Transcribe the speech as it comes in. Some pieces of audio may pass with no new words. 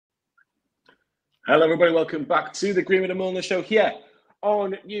Hello, everybody. Welcome back to the Green with the Milner show here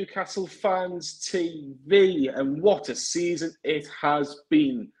on Newcastle Fans TV. And what a season it has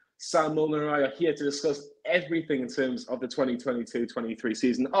been. Sam Milner and I are here to discuss everything in terms of the 2022-23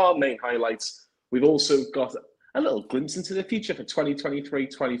 season, our main highlights. We've also got a little glimpse into the future for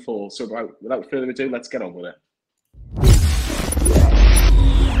 2023-24. So without further ado, let's get on with it.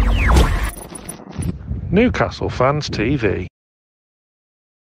 Newcastle Fans TV.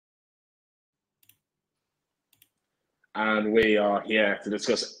 And we are here to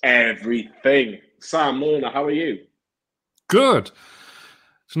discuss everything. Sam Milner, how are you? Good.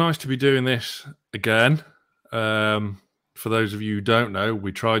 It's nice to be doing this again. For those of you who don't know,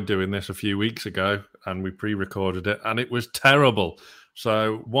 we tried doing this a few weeks ago and we pre-recorded it and it was terrible.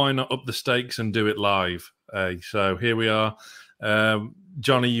 So why not up the stakes and do it live? So here we are.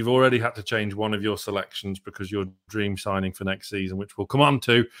 Johnny, you've already had to change one of your selections because your dream signing for next season, which we'll come on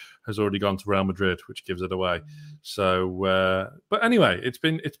to, has already gone to Real Madrid, which gives it away. So, but anyway, it's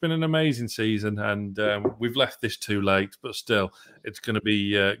been an amazing season, and we've left this too late, but still, it's going to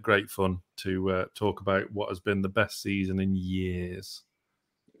be great fun to talk about what has been the best season in years.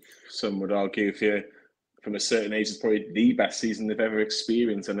 Some would argue, if you're from a certain age, it's probably the best season they've ever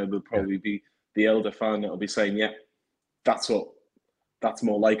experienced, and it will probably be the elder fan that'll be saying, "Yeah, that's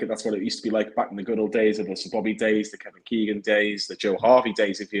more like it. That's what it used to be like back in the good old days of the Sir Bobby days, the Kevin Keegan days, the Joe Harvey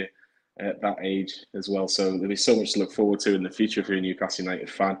days, if you're at that age as well." So there'll be so much to look forward to in the future if you're a Newcastle United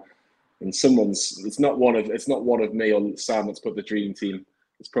fan. And it's not one of me or Sam that's put the dream team.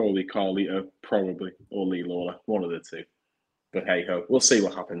 It's probably Carlito, or Lee Lawler, one of the two. But hey ho, we'll see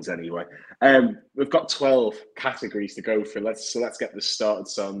what happens anyway. We've got 12 categories to go through. Let's get this started,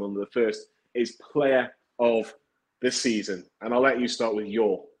 Sam. The first is player of this season, and I'll let you start with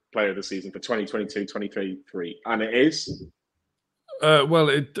your player of the season for 2022-23, and it is. Well,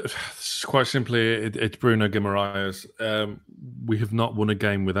 it's quite simply it's Bruno Guimaraes. We have not won a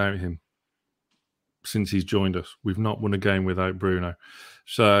game without him since he's joined us. We've not won a game without Bruno,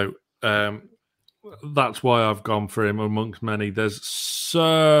 so that's why I've gone for him amongst many. There's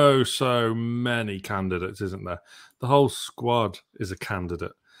so many candidates, isn't there? The whole squad is a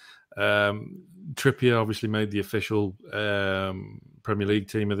candidate. Trippier obviously made the official Premier League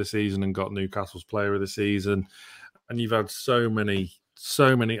team of the season and got Newcastle's player of the season. And you've had so many.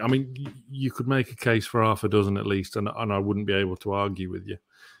 I mean, you could make a case for half a dozen at least, and I wouldn't be able to argue with you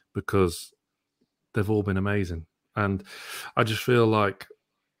because they've all been amazing. And I just feel like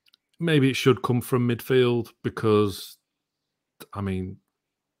maybe it should come from midfield because, I mean,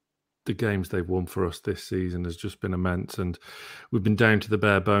 the games they've won for us this season has just been immense, and we've been down to the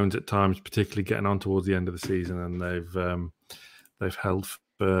bare bones at times, particularly getting on towards the end of the season, and they've held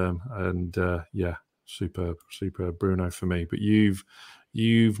firm. And superb Bruno for me. But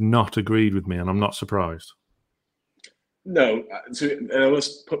you've not agreed with me, and I'm not surprised. No,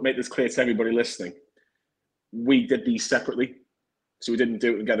 let's make this clear to everybody listening. We did these separately. So we didn't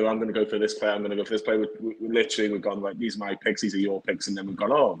do it together. I'm going to go for this player. I'm going to go for this player. We've gone like, these are my picks, these are your picks. And then we've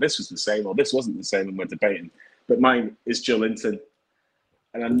gone, oh, this was the same or this wasn't the same. And we're debating. But mine is Joe Linton.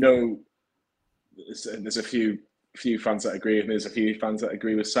 And I know there's a few fans that agree with me. There's a few fans that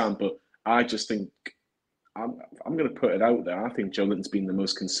agree with Sam. But I just think, I'm going to put it out there. I think Joe Linton's been the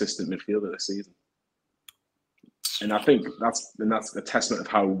most consistent midfielder this season. And I think that's a testament of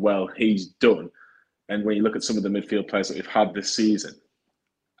how well he's done. And when you look at some of the midfield players that we've had this season,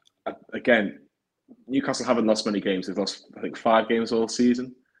 again, Newcastle haven't lost many games. They've lost, I think, 5 games all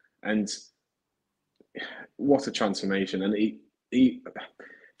season. And what a transformation. And he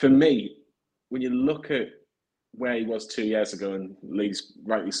for me, when you look at where he was 2 years ago, and Lee's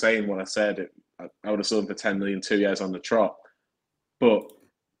rightly saying what I said, I would have sold him for 10 million 2 years on the trot. But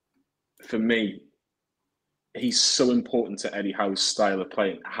for me, he's so important to Eddie Howe's style of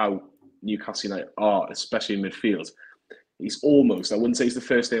play and how Newcastle United are, especially in midfield. He's almost, I wouldn't say he's the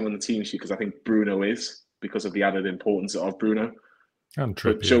first name on the team sheet because I think Bruno is, because of the added importance of Bruno. And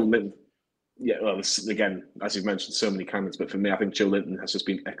Trippier. But Joe Linton, again, as you've mentioned, so many candidates, but for me, I think Joe Linton has just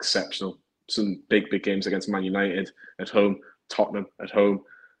been exceptional. Some big games against Man United at home, Tottenham at home,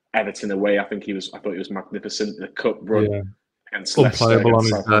 Everton away. I thought he was magnificent. The cup run against unplayable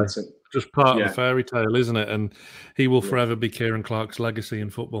Leicester, on his day. Just part of the fairy tale, isn't it? And he will forever be Kieran Clark's legacy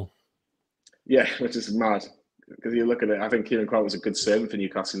in football. Yeah, which is mad. Because you look at it, I think Kieran Clark was a good servant for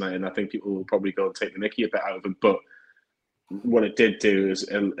Newcastle United, and I think people will probably go and take the mickey a bit out of him. But what it did do is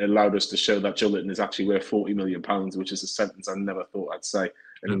it allowed us to show that Joe Linton is actually worth £40 million, which is a sentence I never thought I'd say.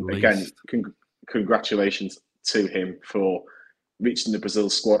 And again, congratulations to him for reaching the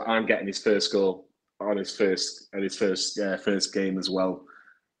Brazil squad and getting his first goal on his first game as well.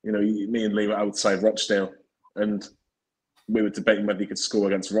 You know, me and Lee were outside Rochdale, and we were debating whether he could score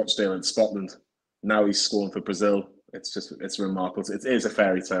against Rochdale in Scotland. Now he's scoring for Brazil. It's remarkable. It is a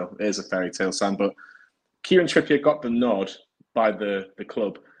fairy tale. It is a fairy tale, Sam. But Kieran Trippier got the nod by the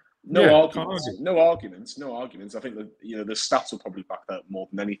club. No arguments. I think that, you know, the stats will probably back that more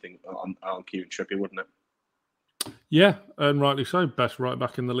than anything on Kieran Trippier, wouldn't it? Yeah, and rightly so. Best right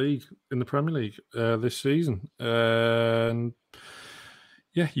back in the league, in the Premier League this season. And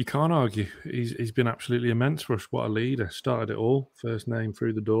yeah, you can't argue. He's been absolutely immense for us. What a leader. Started it all. First name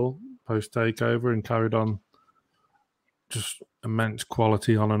through the door, post takeover, and carried on just immense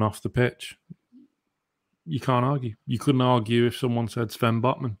quality on and off the pitch. You can't argue. You couldn't argue if someone said Sven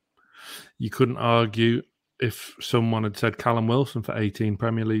Botman. You couldn't argue if someone had said Callum Wilson for 18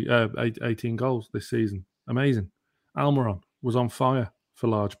 Premier League, 18 goals this season. Amazing. Almiron was on fire for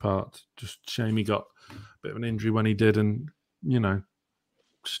large parts. Just shame he got a bit of an injury when he did, and you know,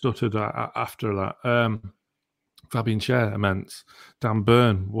 stuttered after that. Fabian Schär, immense. Dan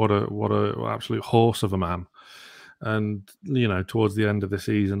Burn, what a absolute horse of a man. And you know, towards the end of the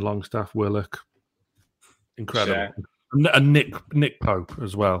season, Longstaff, Willock, incredible. Schär. And Nick Pope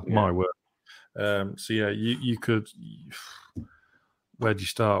as well. Yeah. My word. So yeah, you could. Where do you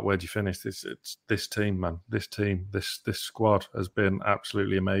start? Where do you finish? It's this team, man. This team, this squad has been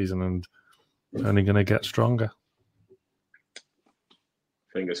absolutely amazing, and only going to get stronger.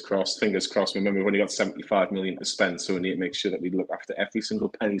 Fingers crossed. Fingers crossed. Remember, we've only got 75 million to spend, so we need to make sure that we look after every single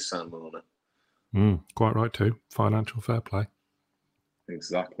penny, Sam Milner. Quite right too. Financial fair play.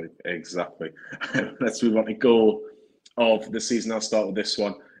 Exactly. Let's move on to goal of the season. I'll start with this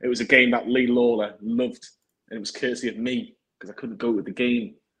one. It was a game that Lee Lawler loved, and it was courtesy of me, because I couldn't go to the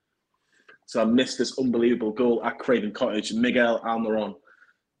game. So I missed this unbelievable goal at Craven Cottage. Miguel Almiron.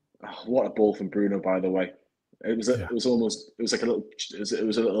 Oh, what a ball from Bruno, by the way. It was a little I'm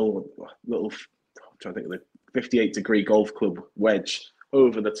trying to think of the 58-degree golf club wedge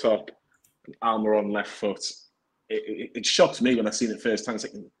over the top. Almiron left foot. It shocked me when I seen it first time. It's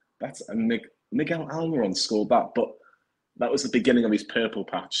like, that's a Miguel Almiron scored that, but that was the beginning of his purple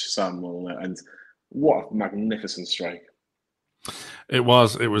patch, Sam Milner, and what a magnificent strike. It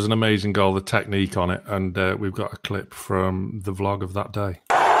was an amazing goal, the technique on it, and we've got a clip from the vlog of that day.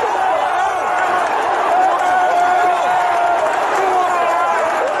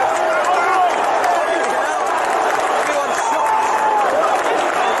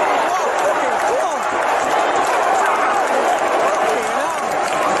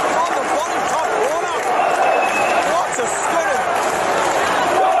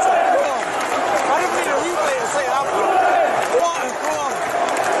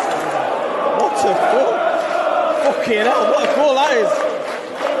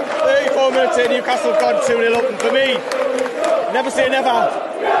 Newcastle gone 2-0 up, and for me, never say never.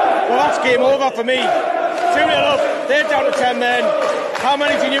 Well, that's game over for me. 2-0 up, they're down to 10 men. How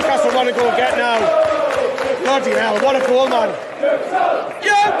many do Newcastle want to go and get now? Bloody hell, what a goal, man.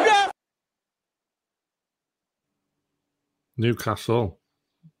 Yeah. Newcastle.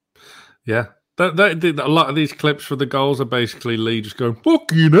 Yeah. A lot of these clips for the goals are basically Lee just going,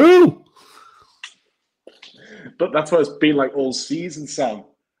 fucking hell. But that's what it's been like all season, Sam.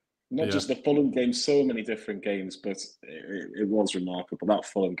 Not just the Fulham game, so many different games, but it was remarkable. That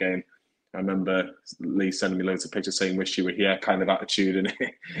Fulham game, I remember Lee sending me loads of pictures saying, wish you were here kind of attitude, and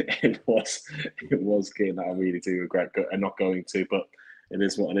it was a game that I really do regret not going to, but it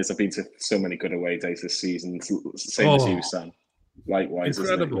is what it is. I've been to so many good away days this season. Same as you, Sam. Likewise,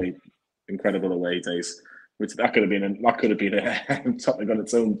 incredible. Isn't it? Incredible away days. That could have been something on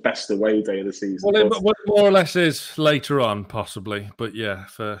its own best away day of the season. Well, it more or less is later on, possibly. But yeah,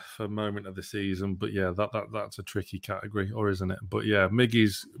 for a moment of the season. But yeah, that's a tricky category, or isn't it? But yeah,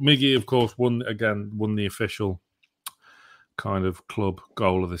 Miggy, of course, won the official kind of club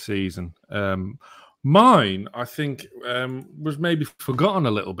goal of the season. Mine, I think, was maybe forgotten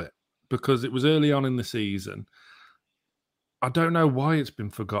a little bit because it was early on in the season. I don't know why it's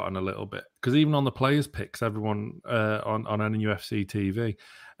been forgotten a little bit, because even on the players' picks, everyone on NUFC TV,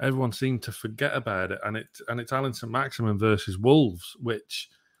 everyone seemed to forget about it, and it's Alan St. Maximin versus Wolves, which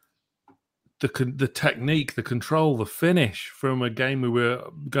the technique, the control, the finish from a game we were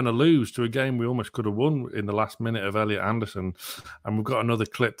going to lose to a game we almost could have won in the last minute of Elliot Anderson, and we've got another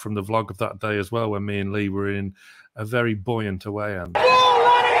clip from the vlog of that day as well, when me and Lee were in a very buoyant away end.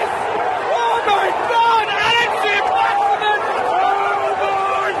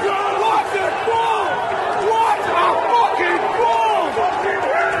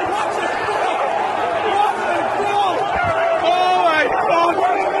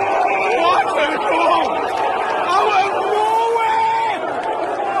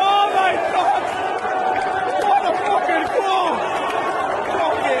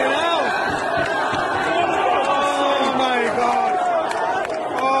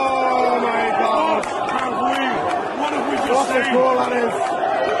 is.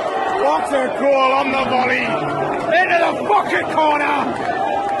 What a goal on the volley. Into the fucking corner.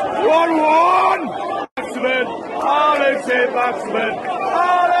 1-1. Maximin. Arlen St. Maximin.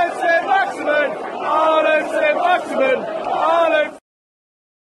 Arlen St. Maximin. Arlen St. Maximin. Arlen.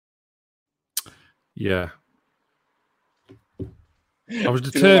 Yeah. I was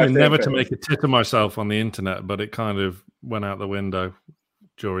determined never to make a tit of myself on the internet, but it kind of went out the window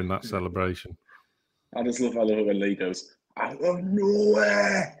during that celebration. I love it when Lee goes, out of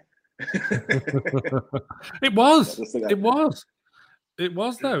nowhere. It was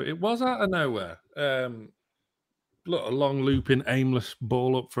though. It was out of nowhere. Look, a long looping, aimless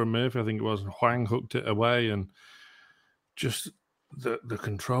ball up from Murphy, I think it was. Huang hooked it away, and just the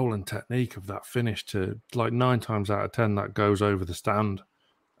control and technique of that finish to, like, 9 times out of 10 that goes over the stand,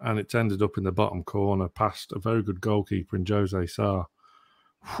 and it's ended up in the bottom corner past a very good goalkeeper in Jose Sarr.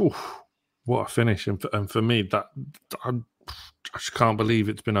 Whew, what a finish. And for me, that I just can't believe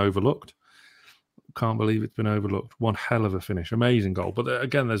it's been overlooked. Can't believe it's been overlooked. One hell of a finish. Amazing goal. But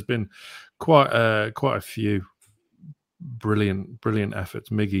again, there's been quite a few brilliant efforts.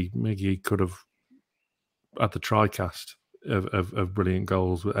 Miggy could have had the tri-cast of brilliant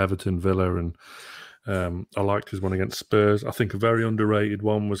goals with Everton, Villa, and I liked his one against Spurs. I think a very underrated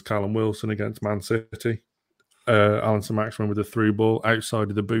one was Callum Wilson against Man City. Alan Saint-Maximin with a through ball outside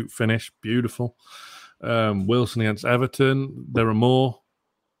of the boot finish. Beautiful. Wilson against Everton. There are more.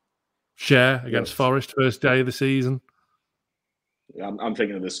 Share against Forest, first day of the season. I'm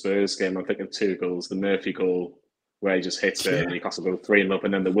thinking of the Spurs game. I'm thinking of 2 goals. The Murphy goal, where he just hits it, and Newcastle go 3-0,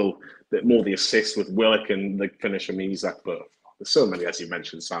 and then the assist with Willock and the finish from Isak. But there's so many, as you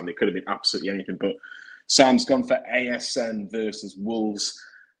mentioned, Sam. It could have been absolutely anything. But Sam's gone for ASM versus Wolves.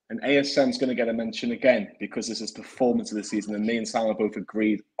 And ASM's going to get a mention again because this is performance of the season. And me and Sam have both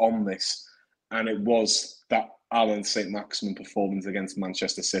agreed on this. And it was that Alan St-Maximin performance against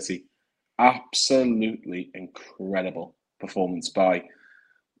Manchester City. Absolutely incredible performance by,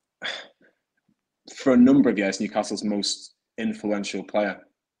 for a number of years, Newcastle's most influential player.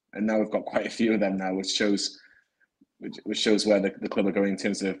 And now we've got quite a few of them now, which shows where the club are going in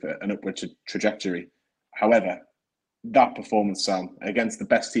terms of an upward trajectory. However, that performance, Sam, against the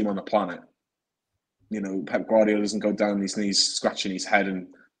best team on the planet, Pep Guardiola doesn't go down on his knees, scratching his head and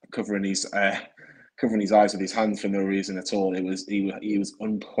covering his eyes with his hands for no reason at all. He was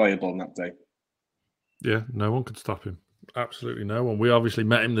unplayable on that day. Yeah, no one could stop him. Absolutely no one. We obviously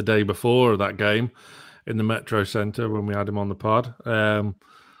met him the day before that game in the Metro Centre when we had him on the pod. I'm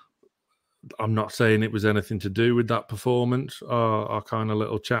not saying it was anything to do with that performance. Our kind of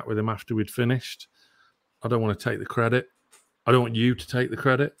little chat with him after we'd finished. I don't want to take the credit. I don't want you to take the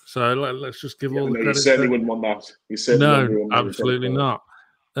credit. So let's just give all the credit. You certainly wouldn't want that. No, absolutely not.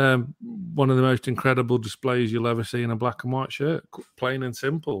 One of the most incredible displays you'll ever see in a black and white shirt. Plain and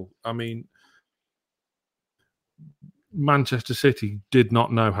simple. I mean, Manchester City did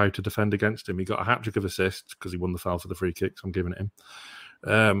not know how to defend against him. He got a hat-trick of assists because he won the foul for the free kicks. I'm giving it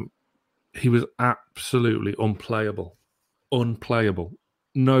him. He was absolutely unplayable.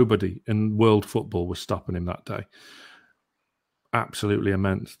 Nobody in world football was stopping him that day. Absolutely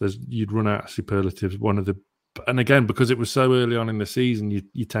immense. You'd run out of superlatives. And again, because it was so early on in the season,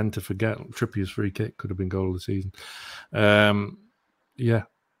 you tend to forget. Trippier's free kick could have been goal of the season.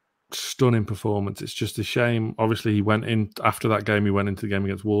 Stunning performance. It's just a shame. Obviously, he went in after that game. He went into the game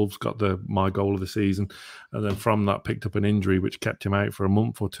against Wolves, got my goal of the season, and then from that picked up an injury which kept him out for a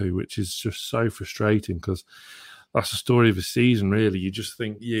month or two, which is just so frustrating because that's the story of the season. Really, you just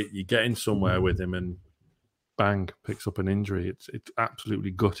think you're getting somewhere with him, and bang, picks up an injury. It's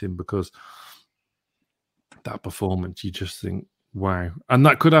absolutely gutting because that performance, you just think, wow. And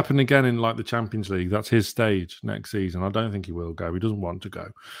that could happen again in the Champions League. That's his stage next season. I don't think he will go. He doesn't want to go.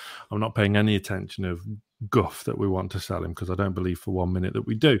 I'm not paying any attention of guff that we want to sell him because I don't believe for 1 minute that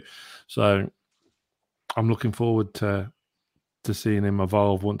we do. So I'm looking forward to seeing him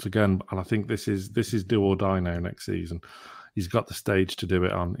evolve once again. And I think this is do or die now next season. He's got the stage to do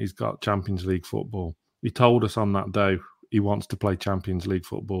it on. He's got Champions League football. He told us on that day he wants to play Champions League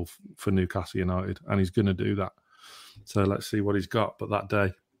football for Newcastle United, and he's going to do that. So let's see what he's got. But that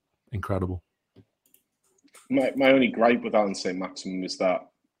day, incredible. My only gripe with Alan St-Maximin was that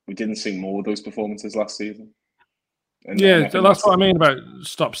we didn't see more of those performances last season. And that's what I mean about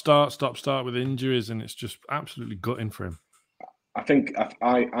stop-start with injuries, and it's just absolutely gutting for him. I think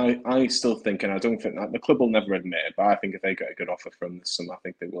I still think, and I don't think that the club will never admit it, but I think if they get a good offer from this summer, I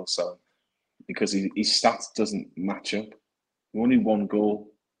think they will sell him because his stats doesn't match up. Only 1 goal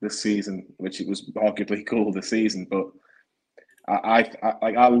this season, which it was arguably goal this season, but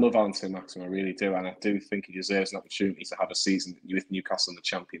I love Alan Saint-Maximin, I really do, and I do think he deserves an opportunity to have a season with Newcastle in the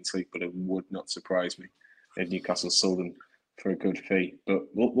Champions League. But it would not surprise me if Newcastle sold him for a good fee. But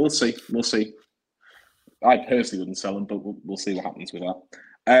we'll see. We'll see. I personally wouldn't sell him, but we'll see what happens with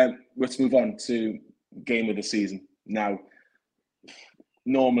that. Let's move on to game of the season. Now,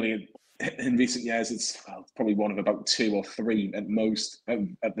 normally in recent years, it's probably one of about 2 or 3 at most,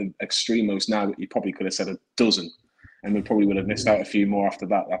 at the extreme most. Now, you probably could have said a dozen, and we probably would have missed out a few more after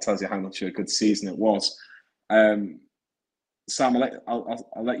that. That tells you how much of a good season it was. Sam, I'll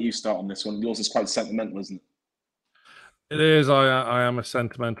let you start on this one. Yours is quite sentimental, isn't it? It is. I am a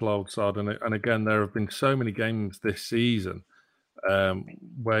sentimental old sod, and again, there have been so many games this season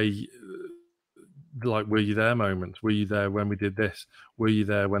where, were you there moments? Were you there when we did this? Were you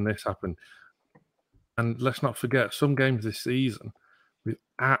there when this happened? And let's not forget, some games this season, we've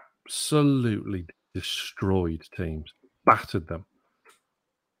absolutely destroyed teams, battered them.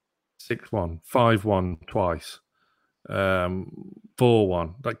 6-1, 5-1 twice.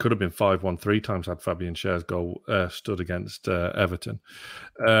 4-1. That could have been 5-1 3 times had Fabian Schär's goal stood against Everton.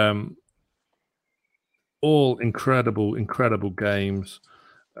 All incredible games.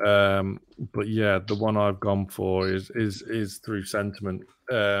 But yeah, the one I've gone for is through sentiment.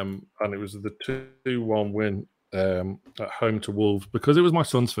 And it was the 2-1 win at home to Wolves, because it was my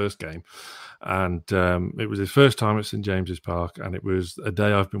son's first game. And it was his first time at St James's Park, and it was a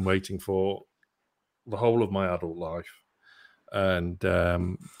day I've been waiting for the whole of my adult life, and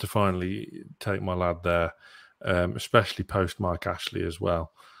to finally take my lad there, especially post Mike Ashley as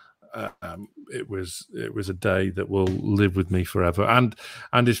well. It was a day that will live with me forever. And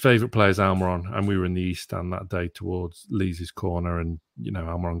his favourite player is Almiron, and we were in the East Stand that day towards Lee's corner, and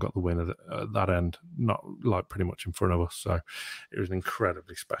Almiron got the win at that end, not like pretty much in front of us. So it was an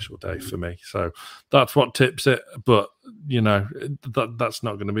incredibly special day for me. So that's what tips it. But that's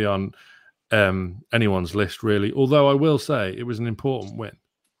not going to be on anyone's list, really. Although I will say it was an important win.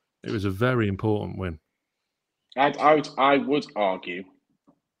 It was a very important win. I would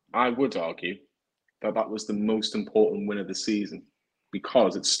argue that was the most important win of the season,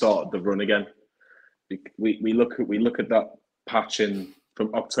 because it started the run again. We look at that patch from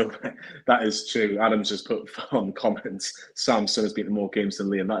October. That is true. Adam's just put on comments, Sam's son has beaten more games than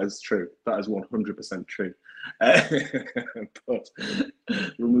Liam. That is true. That is 100% true. But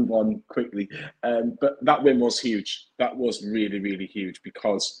we'll move on quickly. But that win was huge. That was really, really huge,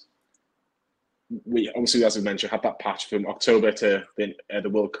 because we obviously, as we mentioned, had that patch from October to the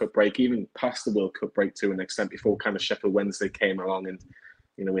World Cup break, even past the World Cup break to an extent, before kind of Sheffield Wednesday came along, and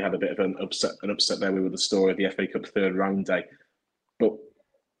we had a bit of an upset there with the story of the FA Cup third round day. But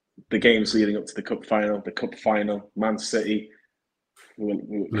the games leading up to the cup final, Man City, we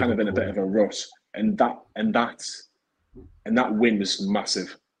were kind of in a bit of a rut, and that win was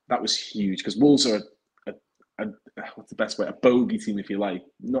massive. That was huge, because Wolves are what's the best way? A bogey team, if you like,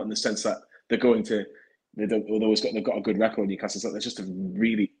 not in the sense that they've got a good record in Newcastle. They're just a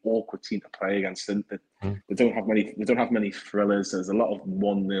really awkward team to play against. They don't have many thrillers. There's a lot of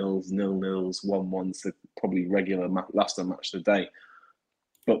 1-0s, 0-0s, 1-1s. They're probably regular last match of the day.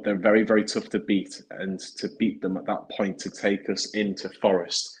 But they're very, very tough to beat. And to beat them at that point, to take us into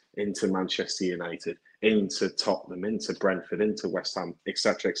Forest, into Manchester United, into Tottenham, into Brentford, into West Ham,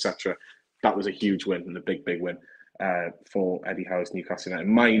 etc., etc., that was a huge win, and a big, big win for Eddie Howe's Newcastle United.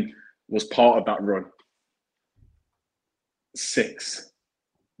 Mine was part of that run. 6-1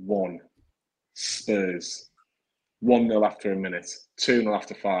 Spurs. 1-0 after a minute, 2-0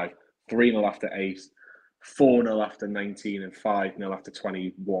 after 5, 3-0 after 8, 4-0 after 19, and 5-0 after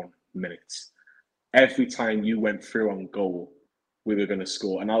 21 minutes. Every time you went through on goal, we were going to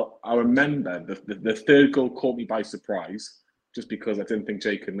score. And I remember the third goal caught me by surprise, just because I didn't think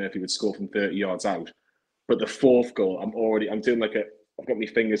Jacob Murphy would score from 30 yards out. But the fourth goal, I'm doing I've got my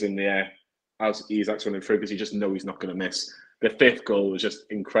fingers in the air as Isak's running through, because you just know he's not going to miss. The fifth goal was just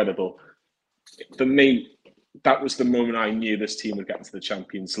incredible. For me, that was the moment I knew this team would get into the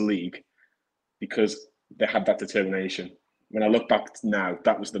Champions League, because they had that determination. When I look back now,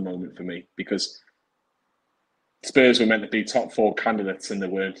 that was the moment for me, because Spurs were meant to be top 4 candidates, and they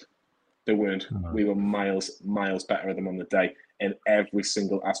weren't. They weren't. No. We were miles better than them on the day in every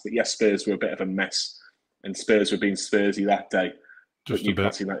single aspect. Yes, Spurs were a bit of a mess, and Spurs were being Spursy that day. Just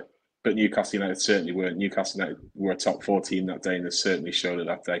But Newcastle United certainly weren't. Newcastle United were a top 4 team that day, and they certainly showed it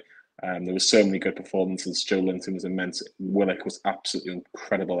that day. There were so many good performances. Joe Linton was immense. Willock was absolutely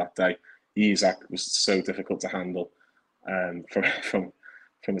incredible that day. Isak was so difficult to handle from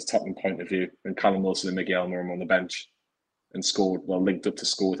his Tottenham point of view. And Callum Wilson and Miguel were on the bench and linked up to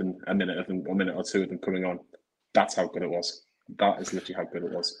score within a minute or two of them coming on. That's how good it was. That is literally how good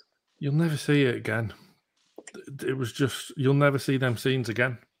it was. You'll never see it again. It was just, you'll never see them scenes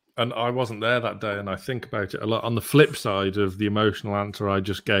again. And I wasn't there that day, and I think about it a lot. On the flip side of the emotional answer I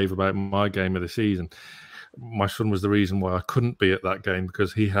just gave about my game of the season, my son was the reason why I couldn't be at that game,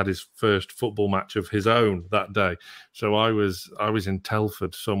 because he had his first football match of his own that day. So I was in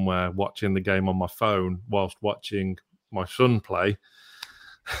Telford somewhere watching the game on my phone whilst watching my son play.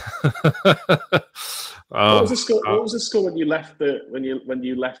 What was the score? What was the score when you left when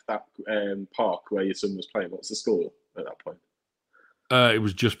you left that park where your son was playing? What was the score at that point? It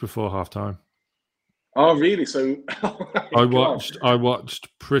was just before half time. Oh, really? So I watched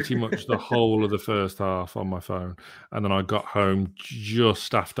pretty much the whole of the first half on my phone, and then I got home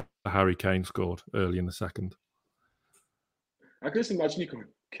just after Harry Kane scored early in the second. I can just imagine you going,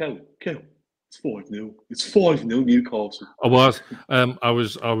 kill. It's 5-0. It's 5-0 Newcastle. I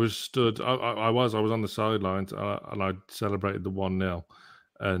was on the sidelines, and I celebrated the 1-0,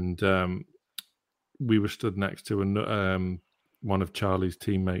 and we were stood next to one of Charlie's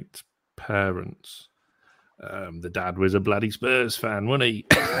teammates' parents. The dad was a bloody Spurs fan, wasn't he?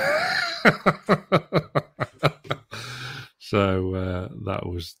 So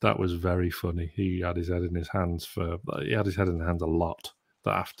that was very funny. He had his head in his hands a lot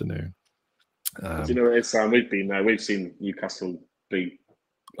that afternoon. Do you know what it is, Sam? We've been there. We've seen Newcastle beat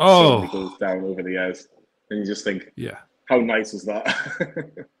so many goals down over the years, and you just think, yeah, how nice is that?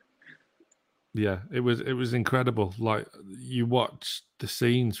 Yeah, it was incredible. Like, you watch the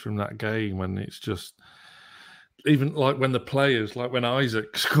scenes from that game, and it's just, even like when the players, like when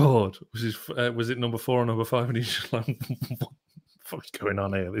Isaac scored, was it number 4 or number 5, and he's just like, what the fuck's going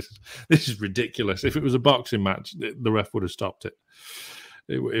on here? This is ridiculous. If it was a boxing match, the ref would have stopped it.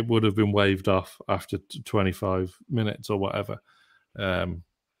 It would have been waved off after 25 minutes or whatever.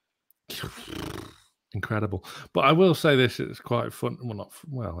 Incredible. But I will say this, it's quite fun.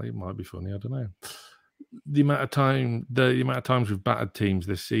 It might be funny, I don't know. The amount of times we've battered teams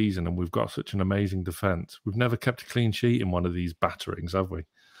this season, and we've got such an amazing defence. We've never kept a clean sheet in one of these batterings, have we?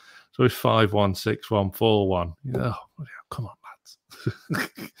 So it's 5-1, 6-1, 4-1. Oh, come on, lads.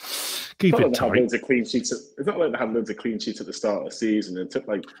 Keep it tight. It's not like they had loads of clean sheets at the start of the season. It took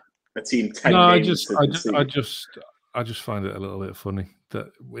like a team 10 games to concede. I just find it a little bit funny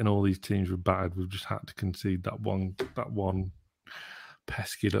that in all these teams we've battered, we've just had to concede that one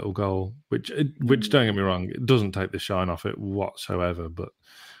pesky little goal, which don't get me wrong, it doesn't take the shine off it whatsoever. But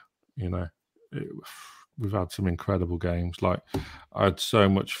we've had some incredible games. Like, I had so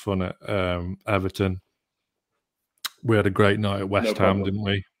much fun at Everton. We had a great night at West Ham, didn't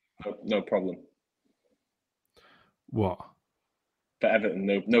we? No problem. What? For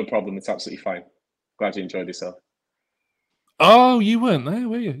Everton, no problem. It's absolutely fine. Glad you enjoyed yourself. Oh, you weren't there,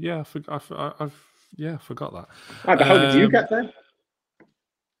 were you? Yeah, I forgot that. How did you get there?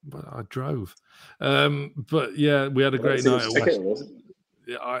 But I drove. But yeah, we had a great night at West Ham.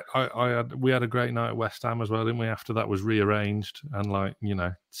 Yeah, we had a great night at West Ham as well, didn't we? After that was rearranged, and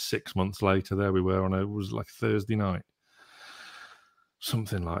 6 months later, there we were it was like Thursday night,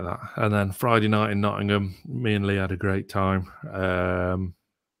 something like that. And then Friday night in Nottingham, me and Lee had a great time.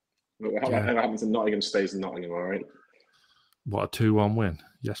 Whatever happens in Nottingham stays in Nottingham, all right? What, a 2-1 win?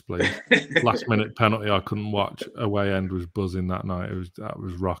 Yes, please. Last minute penalty I couldn't watch. Away end was buzzing that night. That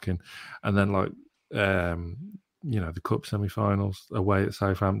was rocking. And then the cup semi-finals away at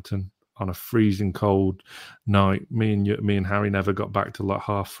Southampton on a freezing cold night. Me and Harry never got back till like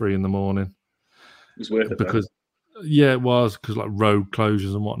 3:30 in the morning. It was worth it because it was, because like road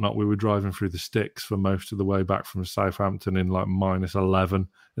closures and whatnot. We were driving through the sticks for most of the way back from Southampton in like -11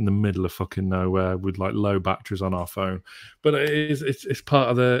 in the middle of fucking nowhere with like low batteries on our phone. But it's part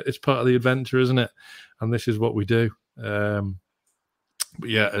of the adventure, isn't it? And this is what we do. But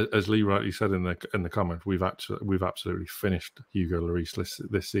yeah, as Lee rightly said in the comment, we've absolutely finished Hugo Lloris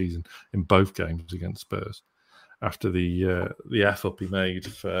this season in both games against Spurs. After the F up he made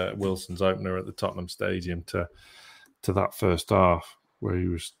for Wilson's opener at the Tottenham Stadium to that first half, where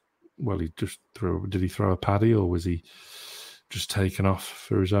he just threw. Did he throw a paddy, or was he just taken off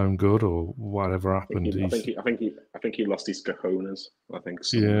for his own good, or whatever happened? I think he lost his cojones. I think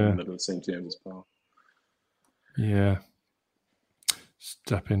in the middle of St James's Park. Yeah.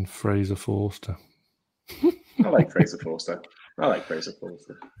 Step in Fraser Forster. I like Fraser Forster.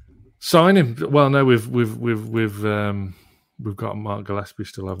 Sign him. Well, no, we've got Mark Gillespie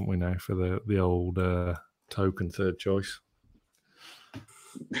still, haven't we? Now for the old token third choice.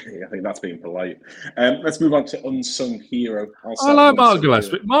 I think that's being polite. Let's move on to unsung hero. I like Mark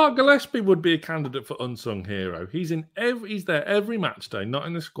Gillespie. Mark Gillespie would be a candidate for unsung hero. He's there every match day, not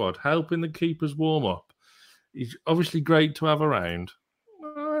in the squad, helping the keepers warm up. He's obviously great to have around.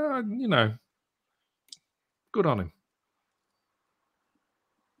 Good on him.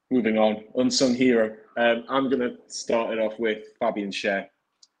 Moving on, unsung hero. I'm going to start it off with Fabian Schär.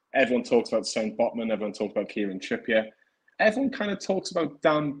 Everyone talks about Sven Botman. Everyone talks about Kieran Trippier. Everyone kind of talks about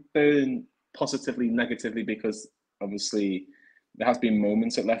Dan Burn positively, negatively, because obviously there has been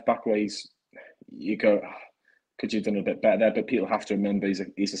moments at left back where you go, could you have done a bit better there? But people have to remember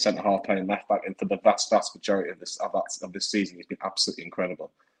he's a centre half playing left back, and for the vast majority of this season, he's been absolutely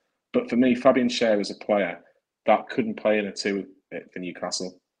incredible. But for me, Fabian Schär is a player that couldn't play in a two for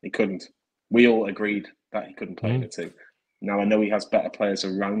Newcastle. He couldn't. We all agreed that he couldn't play in a two. Now, I know he has better players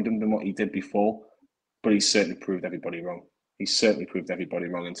around him than what he did before, but he's certainly proved everybody wrong. He's certainly proved everybody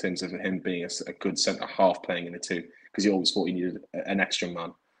wrong in terms of him being a good centre half playing in a two, because he always thought he needed an extra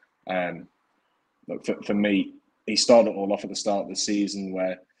man. For me, he started all off at the start of the season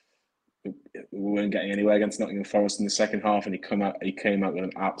where we weren't getting anywhere against Nottingham Forest in the second half, and he came out with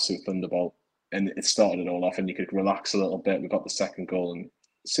an absolute thunderbolt, and it started it all off, and you could relax a little bit. We got the second goal, and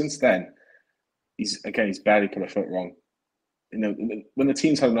since then, he's barely put a foot wrong. When the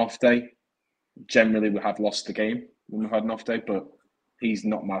team's had an off day, generally we have lost the game when we've had an off day, but he's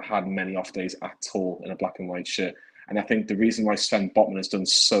not had many off days at all in a black and white shirt. And I think the reason why Sven Botman has done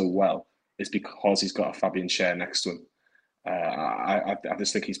so well is because he's got a Fabian Schär next to him. I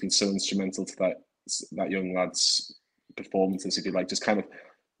just think he's been so instrumental to that young lad's performances, if you like, just kind of,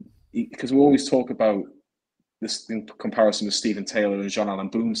 because we always talk about this in comparison with Stephen Taylor and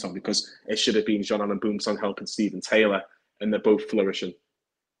Jean-Alain Boumsong, because it should have been Jean-Alain Boumsong helping Stephen Taylor, and they're both flourishing.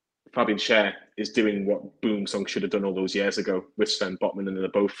 Fabian Schär is doing what Boumsong should have done all those years ago with Sven Botman, and they're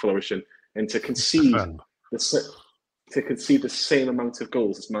both flourishing. And to concede the same amount of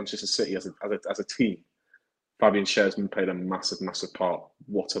goals as Manchester City as a team, Fabian Schär's been played a massive part.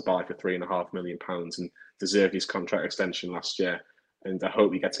 What a buy for £3.5 million, and deserved his contract extension last year. And I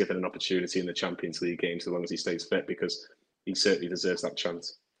hope he gets given an opportunity in the Champions League games as long as he stays fit, because he certainly deserves that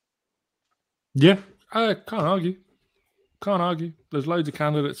chance. Yeah, I can't argue. There's loads of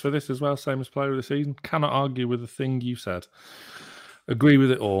candidates for this as well, same as player of the season. Cannot argue with the thing you said. Agree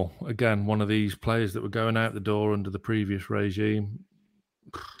with it all. Again, one of these players that were going out the door under the previous regime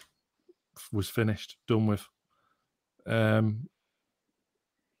was finished, done with.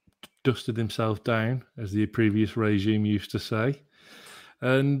 Dusted himself down, as the previous regime used to say,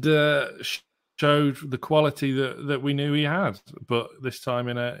 and showed the quality that we knew he had, but this time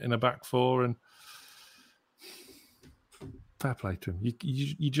in a back four, and fair play to him.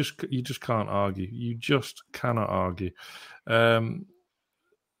 You just can't argue. You just cannot argue. Yeah,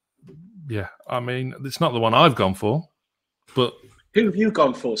 I mean, it's not the one I've gone for, but who have you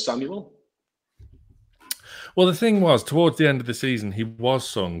gone for, Samuel? Well, the thing was, towards the end of the season, he was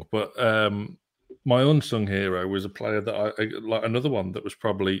sung, but my unsung hero was a player that like another one that was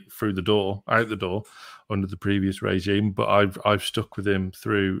probably out the door under the previous regime, but I've stuck with him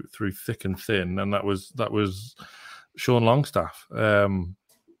through thick and thin, and that was Sean Longstaff.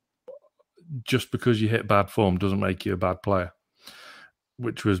 Just because you hit bad form doesn't make you a bad player,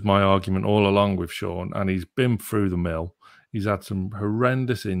 which was my argument all along with Sean, and he's been through the mill. He's had some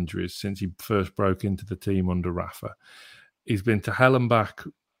horrendous injuries since he first broke into the team under Rafa. He's been to hell and back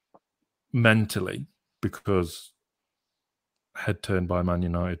mentally because head turned by Man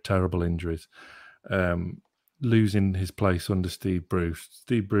United, terrible injuries, losing his place under Steve Bruce.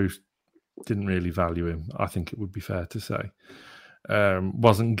 Steve Bruce didn't really value him, I think it would be fair to say.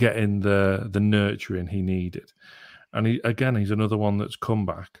 Wasn't getting the nurturing he needed. And he's another one that's come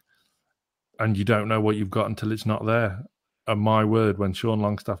back, and you don't know what you've got until it's not there. And my word, when Sean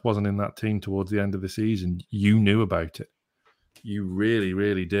Longstaff wasn't in that team towards the end of the season, you knew about it. You really,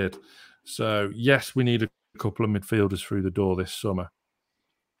 really did. So, yes, we need a couple of midfielders through the door this summer.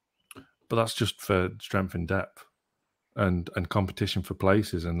 But that's just for strength and depth and competition for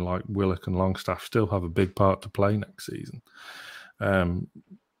places. And like Willock and Longstaff still have a big part to play next season.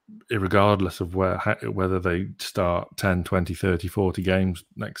 Regardless of whether they start 10, 20, 30, 40 games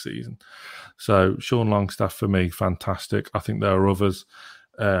next season. So Sean Longstaff, for me, fantastic. I think there are others.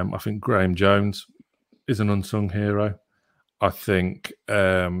 I think Graham Jones is an unsung hero. I think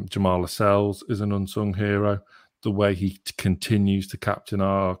Jamal Lascelles is an unsung hero. The way he continues to captain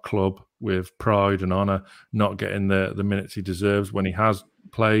our club with pride and honour, not getting the minutes he deserves. When he has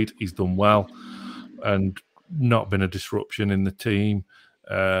played, he's done well and not been a disruption in the team.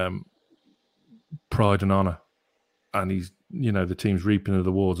 Pride and honour, and he's, the team's reaping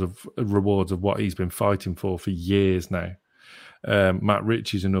the rewards of what he's been fighting for years now. Matt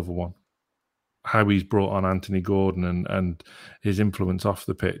Ritchie's another one. how he's brought on Anthony Gordon and his influence off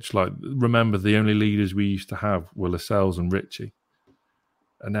the pitch. Like, remember, the only leaders we used to have were Lascelles and Ritchie,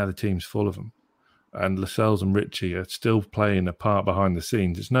 and now the team's full of them. And Lascelles and Ritchie are still playing a part behind the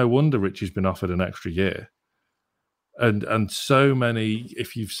scenes. It's no wonder Ritchie's been offered an extra year. And so many,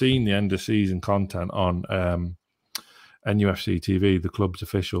 if you've seen the end of season content on NUFC TV, the club's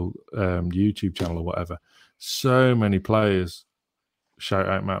official YouTube channel or whatever, so many players shout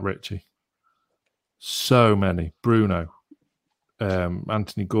out Matt Ritchie. So many. Bruno,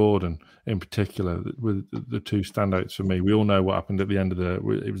 Anthony Gordon in particular were the two standouts for me. We all know what happened at the end of it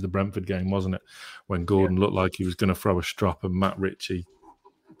was the Brentford game, wasn't it? When Gordon looked like he was going to throw a strop and Matt Ritchie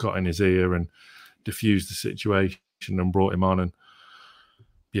got in his ear and diffused the situation and brought him on. And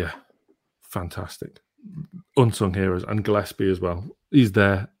yeah, fantastic. Unsung heroes. And Gillespie as well. He's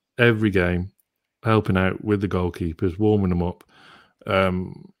there every game, helping out with the goalkeepers, warming them up.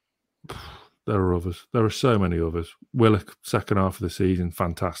 There are others. There are so many others. Willock, second half of the season,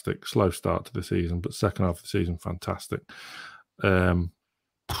 fantastic. Slow start to the season, but second half of the season, fantastic.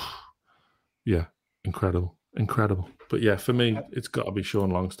 Yeah, incredible. But yeah, for me, it's got to be Sean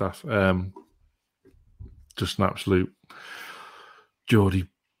Longstaff. Just an absolute Geordie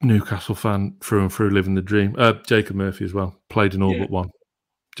Newcastle fan through and through, living the dream. Jacob Murphy as well. Played in all but one.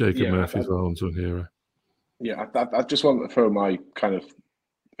 Jacob Murphy as well, unsung hero. Yeah, I just want to throw my kind of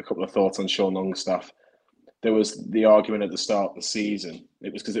a couple of thoughts on Sean Longstaff. There was the argument at the start of the season.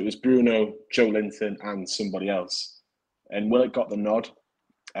 It was because it was Bruno, Joe Linton, and somebody else. And Willock got the nod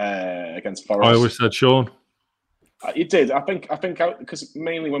against Forest. I always said Sean. You did. I think because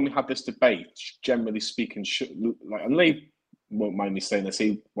mainly when we had this debate, generally speaking, and Lee won't mind me saying this,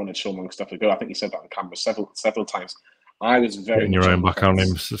 he wanted Sean Longstaff to go. I think he said that on camera several times. I was very getting your own back on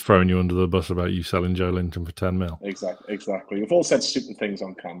him, throwing you under the bus about you selling Joe Linton for 10 mil. Exactly. We've all said stupid things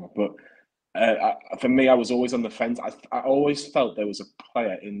on camera, but for me, I was always on the fence. I always felt there was a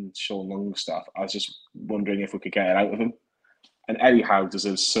player in Sean Longstaff. I was just wondering if we could get it out of him. And Eddie Howe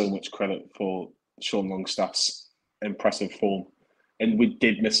deserves so much credit for Sean Longstaff's impressive form. And we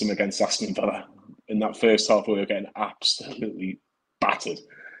did miss him against Aston Villa. In that first half, we were getting absolutely battered.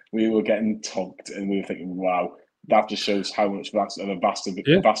 We were getting togged, and we were thinking, wow, that just shows how much of a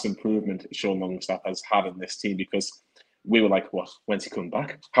vast improvement Sean Longstaff has had in this team, because we were like, what? When's he coming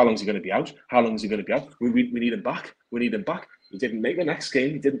back? How long is he going to be out? How long is he going to be out? We need him back. We need him back. He didn't make the next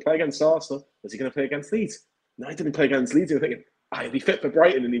game. He didn't play against Arsenal. Was he going to play against Leeds? No, he didn't play against Leeds. We were thinking, he'll be fit for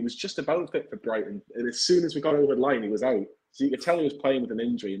Brighton, and he was just about fit for Brighton. And as soon as we got over the line, he was out. So you could tell he was playing with an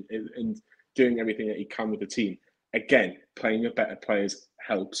injury and doing everything that he can with the team. Again, playing with better players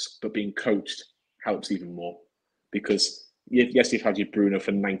helps, but being coached helps even more. Because, yes, you've had your Bruno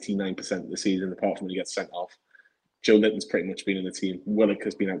for 99% of the season, apart from when he gets sent off. Joe Linton's pretty much been in the team. Willock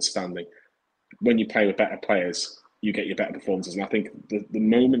has been outstanding. When you play with better players, you get your better performances. And I think the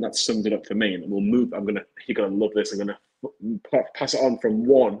moment that summed it up for me, and we'll move, you're going to love this, I'm going to pass it on from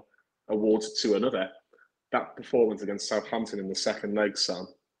one award to another. That performance against Southampton in the second leg, Sam,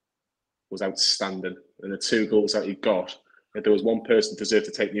 was outstanding. And the 2 goals that he got, if there was one person deserved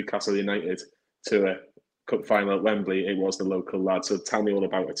to take Newcastle United to a cup final at Wembley, it was the local lad. So tell me all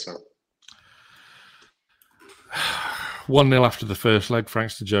about it, Sam. 1-0 after the first leg,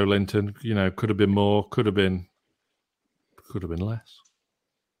 thanks to Joe Linton. Could have been more, could have been less.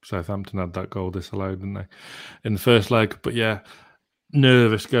 Southampton had that goal disallowed, didn't they, in the first leg? But yeah,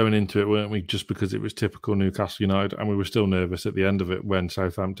 nervous going into it, weren't we? Just because it was typical Newcastle United, and we were still nervous at the end of it when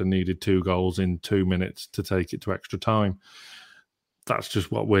Southampton needed 2 goals in 2 minutes to take it to extra time. That's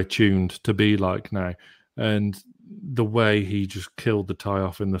just what we're tuned to be like now. And the way he just killed the tie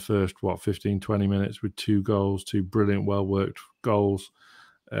off in the first, 15, 20 minutes with 2 goals, 2 brilliant, well-worked goals.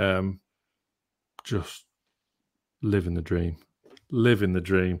 Just living the dream.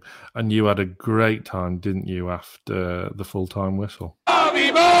 And you had a great time, didn't you, after the full-time whistle? I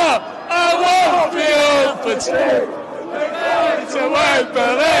won't be overtaken. To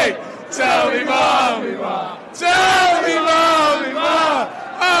Wembley. Tell me, Mommy, I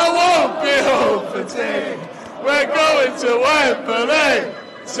won't be overtaken. We're going to Wembley.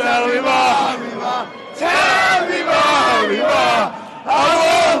 Tell me, Mommy, I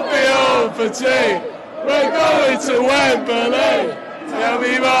won't be overtaken. We're going to Wembley.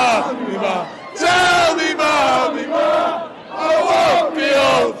 Tell me, Mommy, I won't be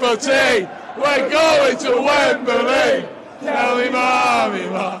overtaken. We're going to Wembley. Tell me,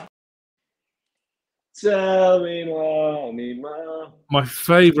 Mommy, Tell me, Mommy, My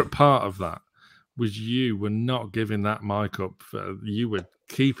favourite part of that was you were not giving that mic up. You were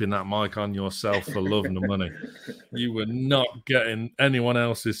keeping that mic on yourself for love and the money. You were not getting anyone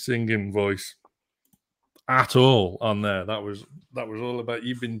else's singing voice at all on there. That was all about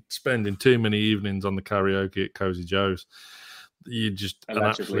you've been spending too many evenings on the karaoke at Cozy Joe's. You're just Allegedly. an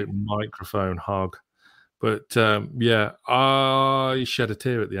absolute microphone hog. But yeah, I shed a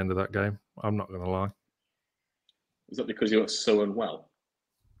tear at the end of that game. I'm not going to lie. Is that because you were so unwell?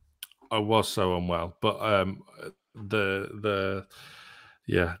 I was so unwell, but the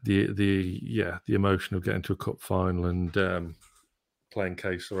emotion of getting to a cup final and playing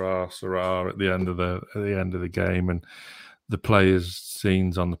K Sarah at the end of the game, and the players'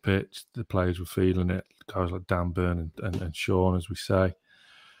 scenes on the pitch, the players were feeling it. Guys like Dan Byrne and Sean, as we say,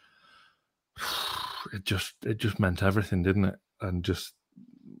 it just meant everything, didn't it? And just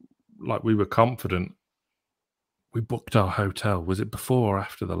like we were confident. We booked our hotel. Was it before or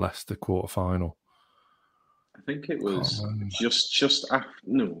after the Leicester quarter-final? I think it was just after.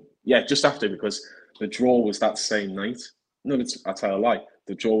 No, yeah, just after, because the draw was that same night. No, I tell a lie.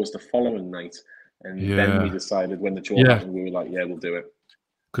 The draw was the following night, and then we decided when the draw happened, we were like, "Yeah, we'll do it."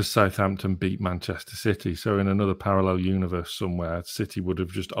 Because Southampton beat Manchester City, so in another parallel universe somewhere, City would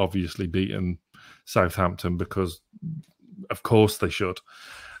have just obviously beaten Southampton because, of course, they should.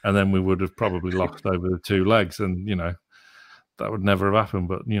 And then we would have probably lost over the two legs, and that would never have happened.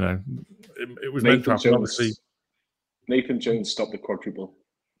 But it was meant to happen. Obviously, Nathan Jones stopped the quadruple.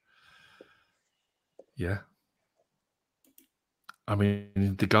 Yeah, I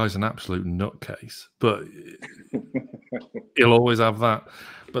mean the guy's an absolute nutcase, but he'll always have that.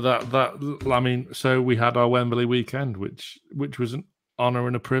 But that I mean, so we had our Wembley weekend, which was an honour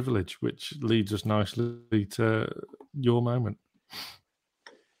and a privilege, which leads us nicely to your moment.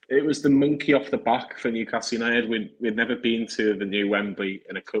 It was the monkey off the back for Newcastle United. We'd never been to the new Wembley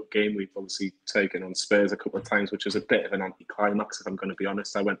in a cup game. We've obviously taken on Spurs a couple of times, which was a bit of an anticlimax, if I'm going to be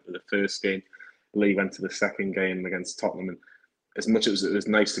honest. I went to the first game, Lee went to the second game against Tottenham, and as much as it was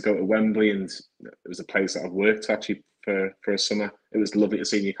nice to go to Wembley, and it was a place that I've worked actually for a summer, it was lovely to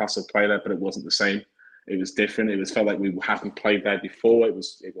see Newcastle play there, but it wasn't the same. It was different. It felt like we hadn't played there before. It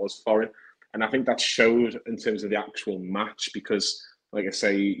was foreign, and I think that showed in terms of the actual match, because, like I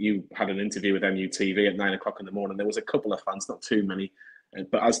say, you had an interview with NUTV at 9 o'clock in the morning. There was a couple of fans, not too many,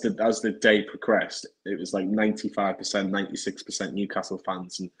 but as the day progressed, it was like 95%, 96% Newcastle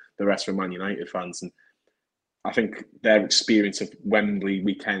fans, and the rest were Man United fans. And I think their experience of Wembley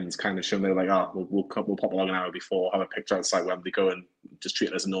weekends kind of shown they were like, we'll pop along an hour before, have a picture outside Wembley, go and just treat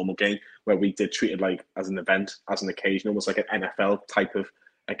it as a normal game, where we did treat it like as an event, as an occasion, almost like an NFL type of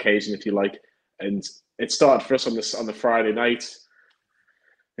occasion, if you like. And it started for us on the Friday night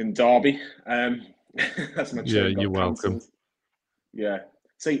in Derby. As much you're welcome. Yeah.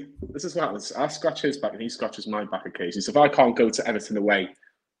 See, this is what happens. I scratch his back and he scratches my back occasionally. So if I can't go to Everton away,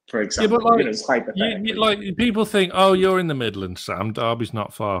 for example, like people think, oh, you're in the Midlands, Sam. Derby's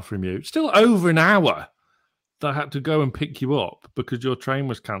not far from you. It's still over an hour that I had to go and pick you up because your train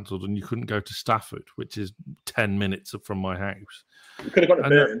was cancelled and you couldn't go to Stafford, which is 10 minutes from my house. You could have got to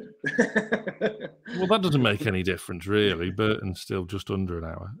Burton. Well, that doesn't make any difference, really. Burton's still just under an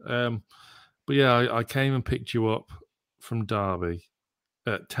hour. But yeah, I came and picked you up from Derby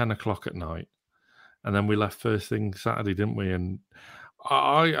at 10 o'clock at night. And then we left first thing Saturday, didn't we? And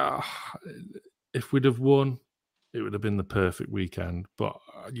if we'd have won, it would have been the perfect weekend. But,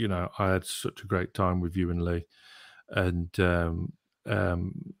 I had such a great time with you and Lee. And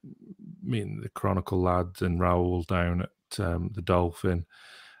meeting the Chronicle lads and Raoul down at the Dolphin.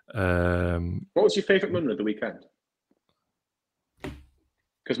 What was your favourite moment of the weekend?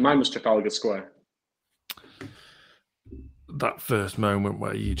 Because mine was Trafalgar Square. That first moment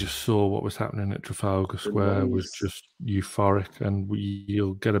where you just saw what was happening at Trafalgar Square was just euphoric, and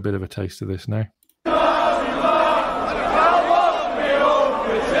you'll get a bit of a taste of this now.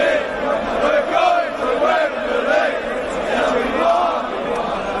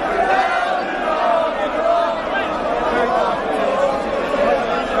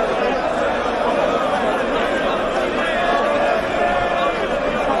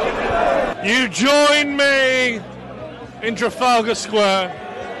 You join me in Trafalgar Square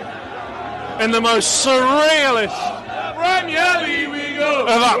in the most surrealist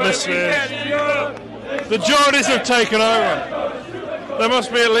of atmospheres. The Geordies have taken over. There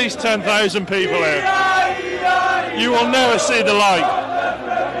must be at least 10,000 people here. You will never see the like.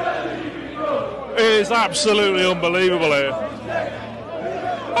 It is absolutely unbelievable here.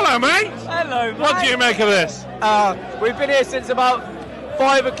 Hello, mate. Hello, mate. What do you make of this? We've been here since about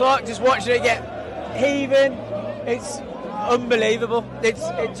 5 o'clock, just watching it get heaving. It's unbelievable. It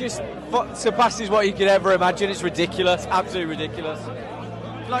just surpasses what you could ever imagine. It's ridiculous, absolutely ridiculous.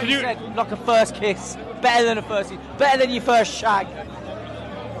 Like you said, like a first kiss, better than a first kiss, better than your first shag.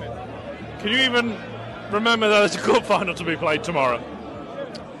 Can you even remember there's a cup final to be played tomorrow.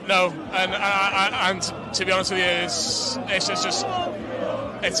 No, and to be honest with you,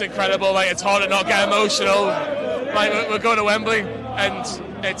 it's incredible. Like, it's hard to not get emotional. Like, we're going to Wembley, and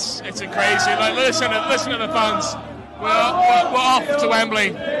it's crazy. Like, listen to the fans. We're off to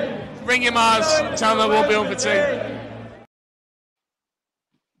Wembley. Ring your Mars, tell them I won't be home for tea.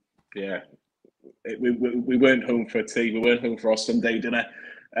 Yeah, we weren't home for tea. We weren't home for our Sunday dinner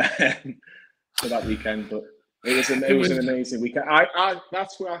for that weekend, but it was an amazing weekend.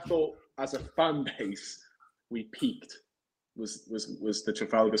 That's where I thought, as a fan base, we peaked. Was the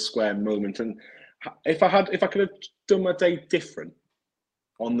Trafalgar Square moment, and if I could have done my day different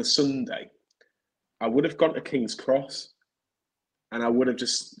on the Sunday, I would have gone to King's Cross, and I would have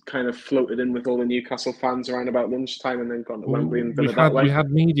just kind of floated in with all the Newcastle fans around about lunchtime, and then gone to Wembley and done it that way. We had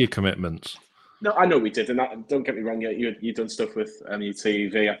media commitments. No, I know we did, and don't get me wrong. You done stuff with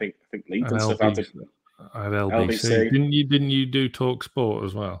MUTV. I think Lee done stuff out of LBC. Didn't you do Talk Sport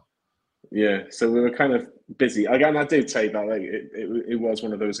as well? Yeah, so we were kind of busy. Again, I do take that. Like it was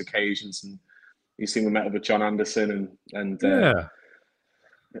one of those occasions, and you see, we met up with John Anderson and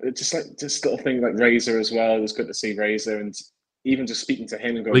just little things like Razor as well. It was good to see Razor, and even just speaking to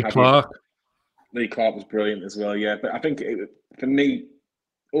him and going. Lee Clark was brilliant as well. Yeah, but I think for me,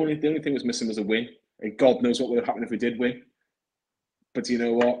 the only thing was missing was a win. And God knows what would have happened if we did win. But you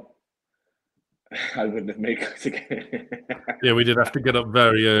know what? I wouldn't have made it again. Yeah, we did have to get up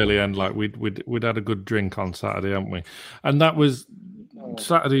very early, and like we'd had a good drink on Saturday, hadn't we? And that was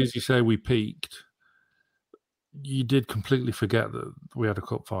Saturday, as you say, we peaked. You did completely forget that we had a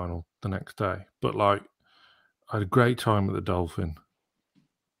cup final the next day. But like, I had a great time at the Dolphin.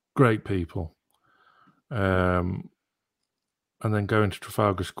 Great people. And then going to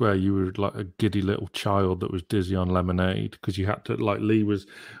Trafalgar Square, you were like a giddy little child that was dizzy on lemonade because you had to, like, Lee was,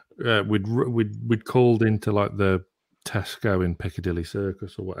 we'd called into like the Tesco in Piccadilly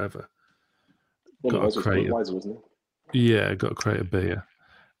Circus or whatever. Well, got a crate, wasn't it? Yeah, got a crate of beer,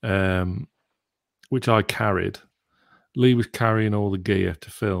 which I carried. Lee was carrying all the gear to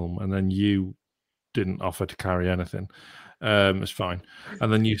film, and then you didn't offer to carry anything. It's fine.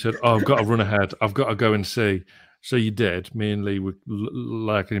 And then you said, "Oh, I've got to run ahead. I've got to go and see." So you did. Me and Lee were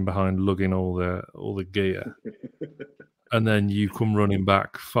lagging behind, lugging all the gear. And then you come running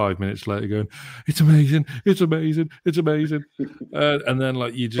back 5 minutes later going, "It's amazing, it's amazing, it's amazing." And then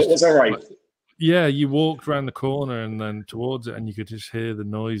like you just... It was all right. Like, yeah, you walked around the corner and then towards it, and you could just hear the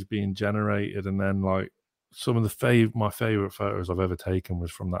noise being generated. And then like some of my favourite photos I've ever taken was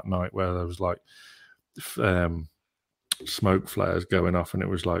from that night where there was like smoke flares going off, and it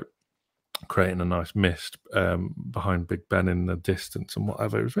was like creating a nice mist behind Big Ben in the distance and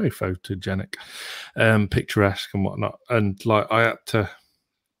whatever. It was very photogenic, picturesque and whatnot. And like I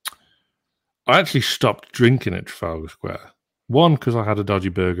actually stopped drinking at Trafalgar Square. One, because I had a dodgy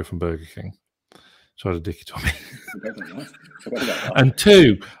burger from Burger King, so I had a dicky tummy. And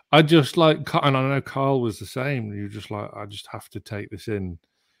two, I just like, and I know Carl was the same. You just like, I just have to take this in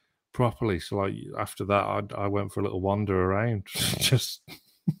properly. So like after that, I went for a little wander around. Just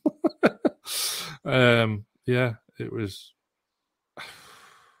yeah, it was.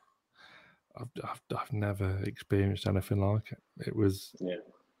 I've never experienced anything like it. It was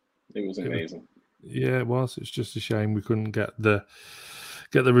amazing. Yeah, it was. It's just a shame we couldn't get the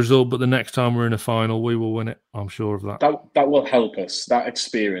result. But the next time we're in a final, we will win it. I'm sure of that. That will help us. That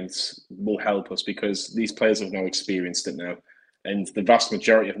experience will help us because these players have now experienced it now, and the vast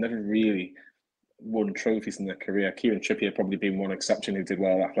majority have never really won trophies in their career. Kieran Trippier probably being one exception who did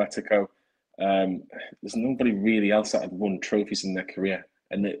well at Atletico. There's nobody really else that had won trophies in their career,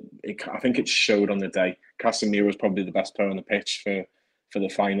 and I think it showed on the day. Casemiro was probably the best player on the pitch for the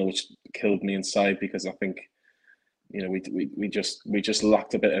final, which killed me inside because I think, you know, we just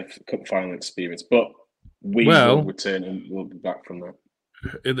lacked a bit of cup final experience, but we will return and we'll be back from that.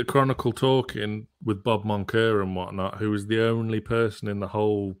 In the Chronicle talking with Bob Moncur and whatnot, who was the only person in the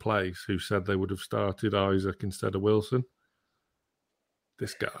whole place who said they would have started Isaac instead of Wilson.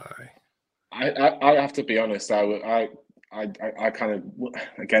 This guy. I have to be honest. I kind of,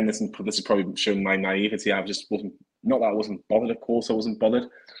 again, this is probably showing my naivety. I just wasn't, not that I wasn't bothered. Of course, I wasn't bothered,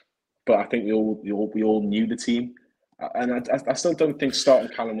 but I think we all knew the team, and I still don't think starting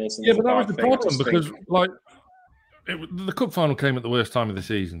Callum Wilson. Yeah, but that was the problem because like the cup final came at the worst time of the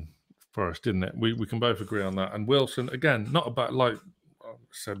season for us, didn't it? We can both agree on that. And Wilson, again, not about, like I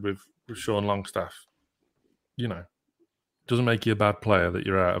said with Sean Longstaff, you know, doesn't make you a bad player that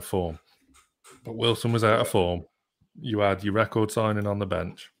you're out of form. But Wilson was out of form. You had your record signing on the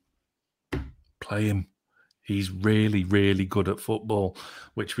bench. Play him. He's really, really good at football,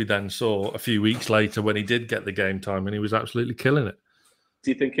 which we then saw a few weeks later when he did get the game time and he was absolutely killing it.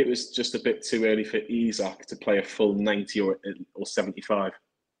 Do you think it was just a bit too early for Isak to play a full 90 or 75?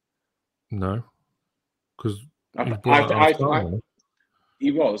 No, because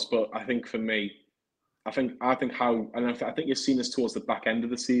he was, but I think for me, I think you've seen this towards the back end of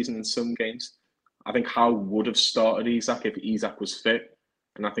the season in some games. I think Howe would have started Isak if Isak was fit,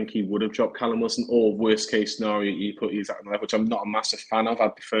 and I think he would have dropped Callum Wilson. Or worst case scenario, you put Isak on the left, which I'm not a massive fan of. I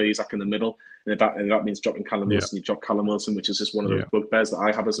prefer Isak in the middle, and that means dropping Callum Wilson. You drop Callum Wilson, which is just one of those bugbears that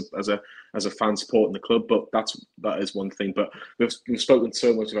I have as a fan supporting the club. But that is one thing. But we've spoken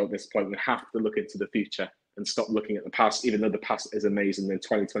so much about this point. We have to look into the future and stop looking at the past, even though the past is amazing. The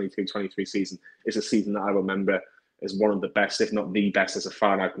 2022-23 season is a season that I remember as one of the best, if not the best, as a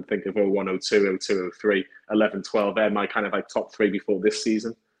fan. I can think of 01, 02, 02, 03, 11, 12. They're my kind of like top three before this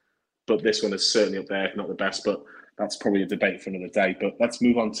season. But this one is certainly up there, if not the best. But that's probably a debate for another day. But let's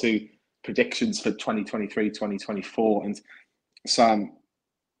move on to predictions for 2023, 2024. And Sam,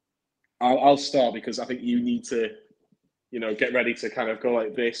 I'll start because I think you need to, get ready to kind of go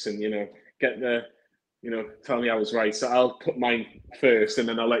like this and, get the... tell me I was right. So I'll put mine first, and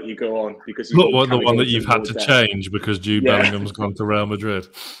then I'll let you go on because the one that you've had to change because Jude Bellingham's gone to Real Madrid.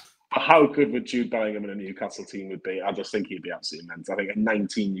 How good would Jude Bellingham in a Newcastle team would be? I just think he'd be absolutely immense. I think at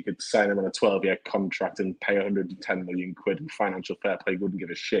 19, you could sign him on a 12-year contract and pay 110 million quid, and financial fair play wouldn't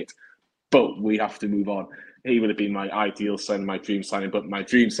give a shit. But we have to move on. He would have been my ideal signing, my dream signing. But my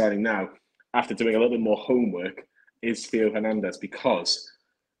dream signing now, after doing a little bit more homework, is Theo Hernandez, because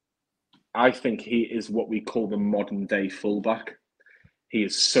I think he is what we call the modern day fullback. He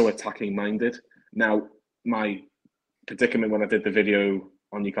is so attacking minded. Now, my predicament when I did the video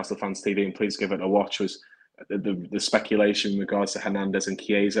on Newcastle Fans TV, and please give it a watch, was the speculation in regards to Hernandez and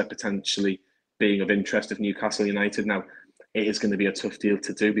Chiesa potentially being of interest of Newcastle United. Now, it is going to be a tough deal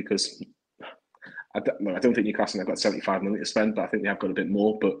to do because I don't think Newcastle have got 75 million to spend, but I think they have got a bit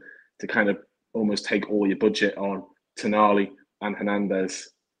more. But to kind of almost take all your budget on Tonali and Hernandez,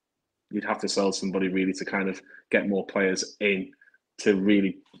 you'd have to sell somebody really to kind of get more players in to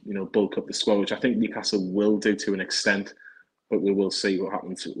really, bulk up the squad, which I think Newcastle will do to an extent, but we will see what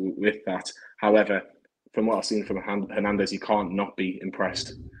happens with that. However, from what I've seen from Hernandez, you can't not be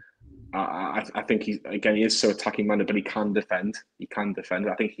impressed. I think he is so attacking minded, but he can defend.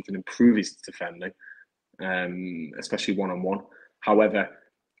 I think he can improve his defending, especially one-on-one. However,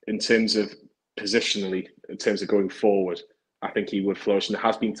 in terms of positionally, in terms of going forward, I think he would flourish. And there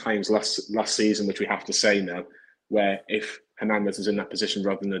has been times last season, which we have to say now, where if Hernandez was in that position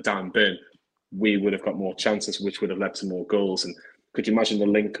rather than a Dan Burn, we would have got more chances, which would have led to more goals. And could you imagine the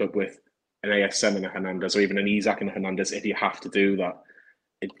link up with an ASM and a Hernandez, or even an Isak and a Hernandez, if you have to do that?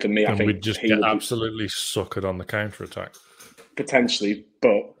 For me, I think we'd just get absolutely suckered on the counter attack. Potentially,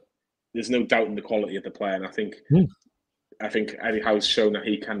 but there's no doubt in the quality of the player, and I think Eddie Howe's shown that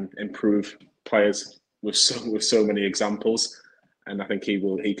he can improve players with so many examples, and I think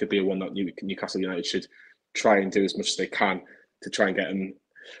he could be one that Newcastle United should try and do as much as they can to try and get him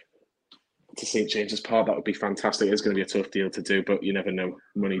to St James's Park. That would be fantastic. It's going to be a tough deal to do, but you never know.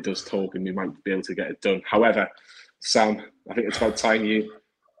 Money does talk, and we might be able to get it done. However, Sam, I think it's about time you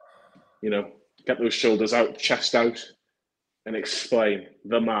get those shoulders out, chest out, and explain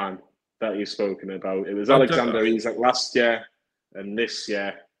the man that you've spoken about. It was Alexander Isak last year, and this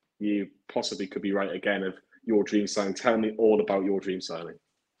year you possibly could be right again of your dream signing. Tell me all about your dream signing.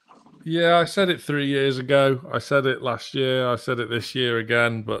 Yeah, I said it 3 years ago. I said it last year. I said it this year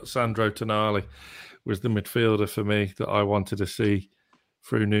again. But Sandro Tonali was the midfielder for me that I wanted to see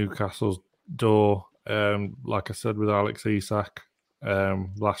through Newcastle's door. Like I said with Alex Isak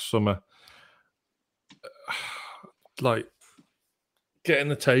last summer, like getting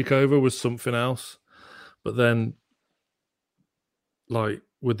the takeover was something else. But then, like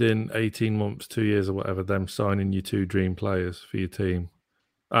within 18 months, 2 years or whatever, them signing you two dream players for your team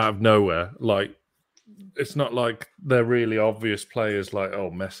out of nowhere. Like, it's not like they're really obvious players like,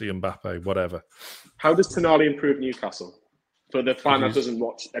 Messi, Mbappe, whatever. How does Tonali improve Newcastle? For the fan that doesn't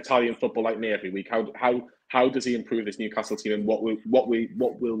watch Italian football like me every week, how does he improve this Newcastle team, and what will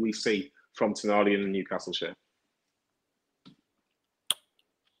we see from Tonali in the Newcastle shirt?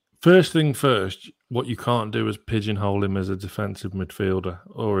 First thing first, what you can't do is pigeonhole him as a defensive midfielder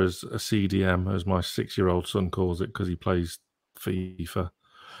or as a CDM, as my 6-year-old son calls it, because he plays FIFA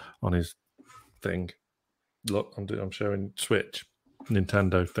on his thing. Look, I'm showing Switch,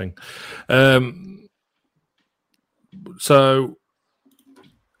 Nintendo thing. So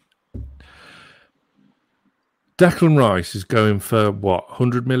Declan Rice is going for what,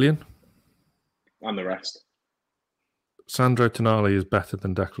 100 million? And the rest. Sandro Tonali is better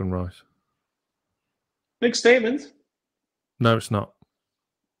than Declan Rice. Big statement. No, it's not.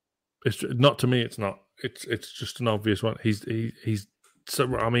 It's not to me. It's not. It's just an obvious one. He's.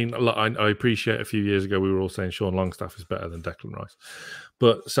 So I mean, I appreciate a few years ago we were all saying Sean Longstaff is better than Declan Rice,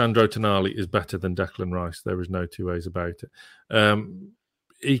 but Sandro Tonali is better than Declan Rice. There is no two ways about it.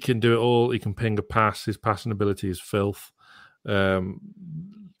 He can do it all. He can ping a pass. His passing ability is filth.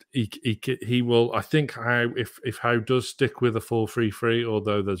 He will. I think if Howe does stick with a 4-3-3,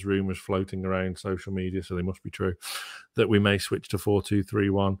 although there's rumours floating around social media, so they must be true, that we may switch to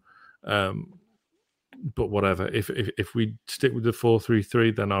 4-2-3-1. But whatever. If we stick with the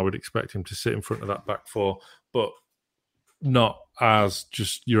 4-3-3, then I would expect him to sit in front of that back four, but not as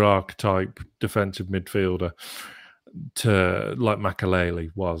just your archetype defensive midfielder to like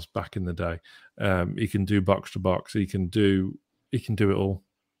Makalele was back in the day. He can do box to box. He can do it all.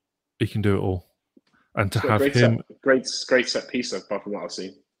 He can do it all. And to have him great set piece apart from what I've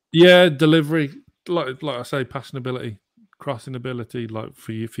seen. Yeah, delivery, like I say, passing ability, crossing ability, like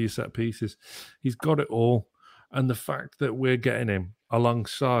for your set pieces. He's got it all. And the fact that we're getting him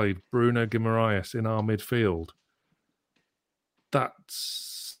alongside Bruno Guimaraes in our midfield,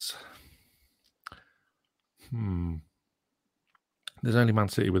 that's... There's only Man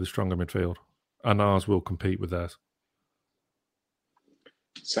City with a stronger midfield, and ours will compete with theirs.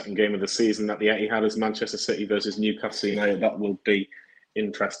 Second game of the season at the Etihad is Manchester City versus Newcastle United. That will be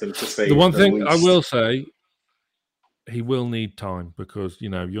interesting to see. The one thing I will say, he will need time because, you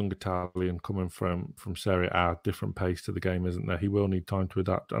know, young Italian coming from Serie A, different pace to the game, isn't there? He will need time to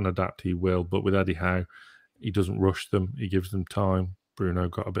adapt, he will. But with Eddie Howe, he doesn't rush them. He gives them time. Bruno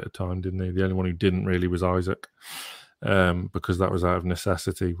got a bit of time, didn't he? The only one who didn't really was Isaac, because that was out of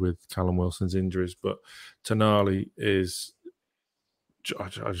necessity with Callum Wilson's injuries. But Tonali is... I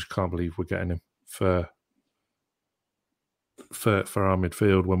just can't believe we're getting him for our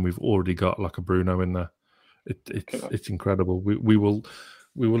midfield when we've already got like a Bruno in there. It's incredible. We will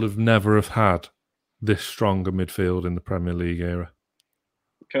have never have had this stronger midfield in the Premier League era.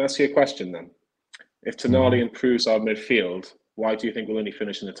 Can I ask you a question then? If Tonali improves our midfield, why do you think we'll only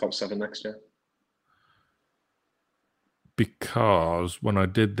finish in the top 7 next year? Because when I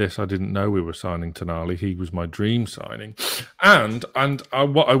did this, I didn't know we were signing Tonali. He was my dream signing. And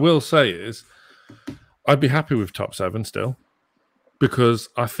what I will say is I'd be happy with top 7 still, because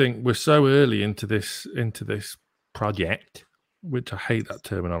I think we're so early into this project, which I hate that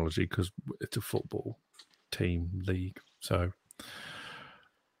terminology because it's a football team league. So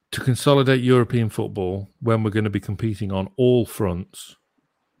to consolidate European football when we're going to be competing on all fronts,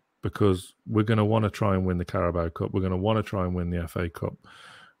 because we're going to want to try and win the Carabao Cup. We're going to want to try and win the FA Cup.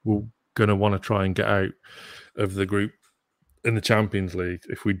 We're going to want to try and get out of the group in the Champions League.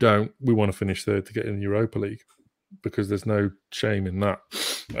 If we don't, we want to finish third to get in the Europa League, because there's no shame in that.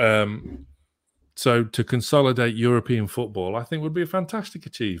 So to consolidate European football, I think would be a fantastic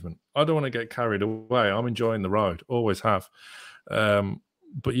achievement. I don't want to get carried away. I'm enjoying the ride, always have.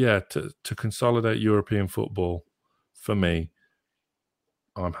 But yeah, to consolidate European football, for me,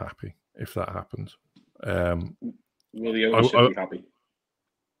 I'm happy if that happens. Will the ownership be happy?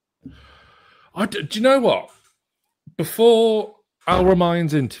 Do you know what? Before Al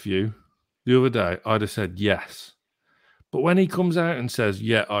Ramain's interview the other day, I'd have said yes. But when he comes out and says,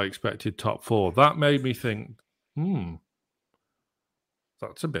 yeah, I expected top 4, that made me think,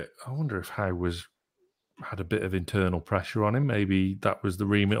 that's a bit... I wonder if Howe had a bit of internal pressure on him. Maybe that was the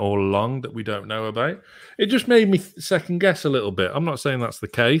remit all along that we don't know about. It just made me second guess a little bit. I'm not saying that's the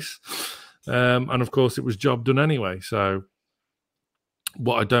case. And of course, it was job done anyway. So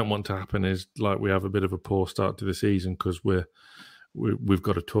what I don't want to happen is like we have a bit of a poor start to the season because we've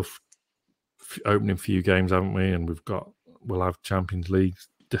got a tough opening few games, haven't we? And we'll have Champions League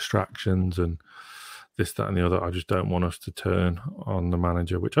distractions and this, that, and the other. I just don't want us to turn on the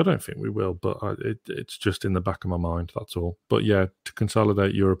manager, which I don't think we will, but it's just in the back of my mind, that's all. But yeah, to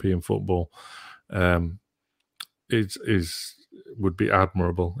consolidate European football would be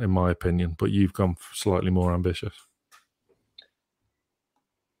admirable, in my opinion, but you've gone slightly more ambitious.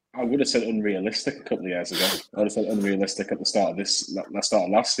 I would have said unrealistic a couple of years ago. I would have said unrealistic at the start of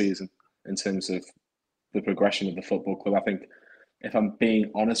last season in terms of the progression of the football club. I think, if I'm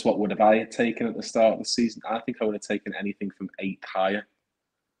being honest, what would have I taken at the start of the season? I think I would have taken anything from 8 higher.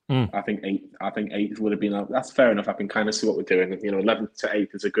 I think 8 would have been. That's fair enough. I can kind of see what we're doing. 11th to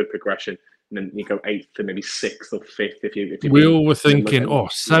 8th is a good progression, and then you go 8th to maybe 6th or 5th. If you we all were thinking,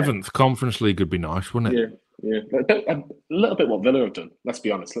 7th Conference League would be nice, wouldn't it? Yeah. A little bit what Villa have done. Let's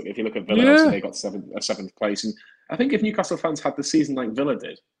be honest. Look, if you look at Villa, they got 7th place, and I think if Newcastle fans had the season like Villa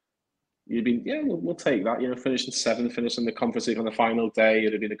did, you'd be, yeah, we'll take that. Finishing 7th, finishing the Conference League on the final day,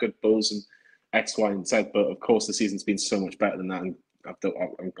 it'd have been a good buzz and X, Y, and Z. But of course, the season's been so much better than that, and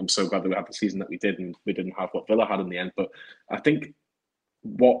I'm so glad that we had the season that we did, and we didn't have what Villa had in the end. But I think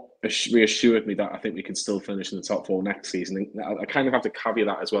what reassured me that I think we can still finish in the top 4 next season. And I kind of have to caveat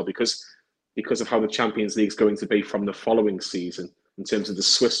that as well because of how the Champions League is going to be from the following season in terms of the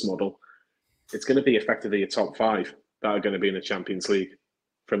Swiss model. It's going to be effectively your top 5 that are going to be in the Champions League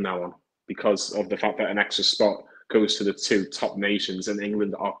from now on, because of the fact that an extra spot goes to the 2 top nations, and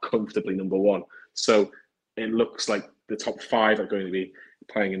England are comfortably number 1. So it looks like the top 5 are going to be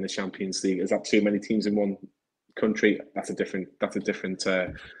playing in the Champions League. Is that too many teams in one country? That's a different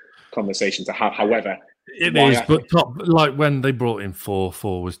conversation to have. However, it is, but like when they brought in 4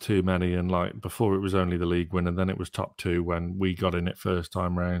 was too many, and like before it was only the league win, and then it was top 2 when we got in it first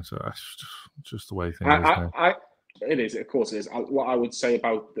time round. So that's just the way things is now. It is, of course, it is. What I would say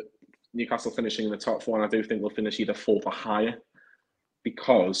about Newcastle finishing in the top 4, and I do think we'll finish either 4th or higher,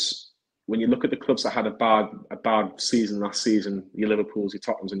 because when you look at the clubs that had a bad season last season, your Liverpools, your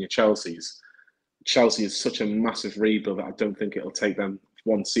Tottenhams, and your Chelseas. Chelsea is such a massive rebuild that I don't think it'll take them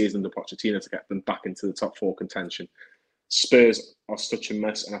one season to Pochettino to get them back into the top 4 contention. Spurs are such a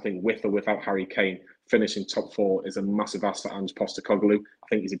mess, and I think with or without Harry Kane, finishing top 4 is a massive ask for Ange Postecoglou. I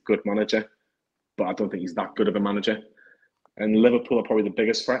think he's a good manager, but I don't think he's that good of a manager. And Liverpool are probably the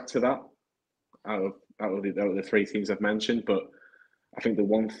biggest threat to that out of the 3 teams I've mentioned. But I think the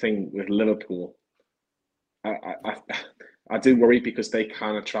one thing with Liverpool, I do worry because they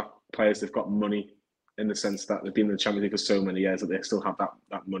can attract players. They've got money in the sense that they've been in the Champions League for so many years that they still have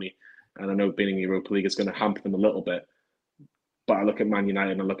that money. And I know being in the Europa League is going to hamper them a little bit. But I look at Man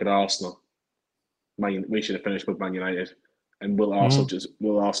United and I look at Arsenal. We should have finished with Man United. And will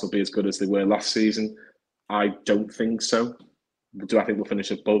Arsenal be as good as they were last season? I don't think so. Do I think we'll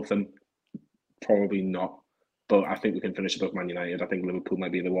finish above them? Probably not. But I think we can finish above Man United. I think Liverpool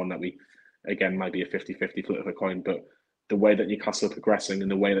might be the one that we, again, might be a 50-50 flip of a coin. But the way that Newcastle are progressing and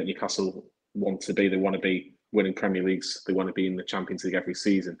the way that Newcastle want to be, they want to be winning Premier Leagues, they want to be in the Champions League every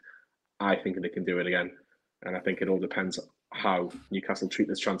season. I think they can do it again. And I think it all depends how Newcastle treat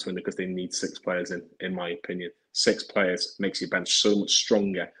this transfer window, because they need 6 players in my opinion. 6 players makes your bench so much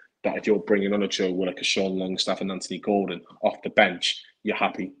stronger that if you're bringing on a Joe Willock, a Sean Longstaff and Anthony Gordon off the bench, you're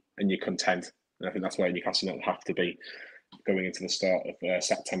happy and you're content. And I think that's where Newcastle don't have to be going into the start of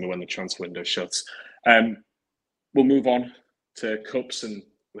September when the transfer window shuts. We'll move on to cups, and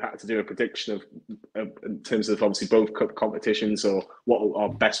we had to do a prediction of in terms of obviously both cup competitions, or what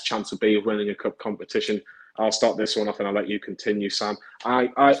our best chance would be of winning a cup competition. I'll start this one off and I'll let you continue, Sam. I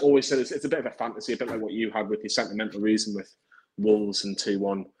always said it's a bit of a fantasy, a bit like what you had with your sentimental reason with Wolves and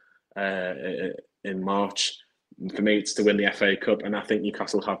 2-1 in March. For me, it's to win the FA Cup, and I think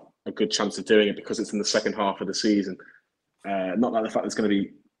Newcastle have a good chance of doing it because it's in the second half of the season. Not like the fact there's going to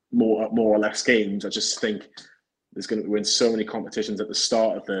be more or less games. I just think there's going to be so many competitions at the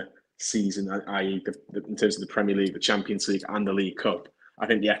start of the season, i.e. in terms of the Premier League, the Champions League and the League Cup. I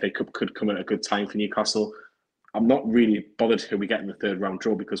think the FA Cup could come at a good time for Newcastle. I'm not really bothered who we get in the 3rd round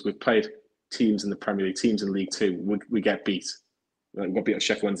draw, because we've played teams in the Premier League, teams in League 2. We get beat. We got beat at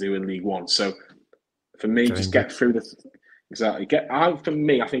Sheffield Wednesday in League 1. So for me, just get through the... Exactly. For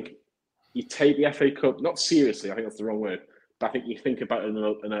me, I think you take the FA Cup, not seriously, I think that's the wrong word, but I think you think about it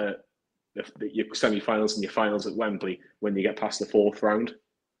in your semi-finals and your finals at Wembley when you get past the 4th round.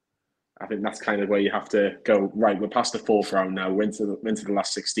 I think that's kind of where you have to go, right, we're past the 4th round now, we're into the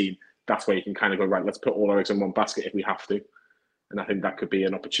last 16. That's where you can kind of go, right, let's put all our eggs in one basket if we have to. And I think that could be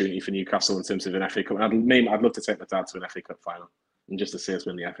an opportunity for Newcastle in terms of an FA Cup. And I'd love to take my dad to an FA Cup final and just to see us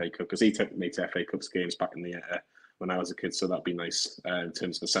win the FA Cup, because he took me to FA Cups games back in the when I was a kid. So that'd be nice in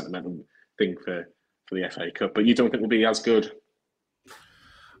terms of a sentimental thing for the FA Cup. But you don't think we'll be as good?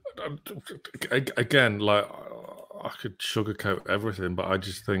 Again, like, I could sugarcoat everything, but I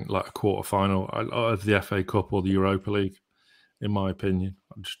just think like a quarter-final of the FA Cup or the Europa League, in my opinion.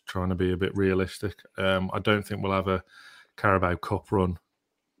 I'm just trying to be a bit realistic. I don't think we'll have a Carabao Cup run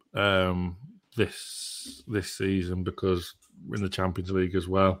this season, because we're in the Champions League as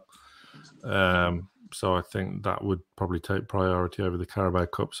well. So I think that would probably take priority over the Carabao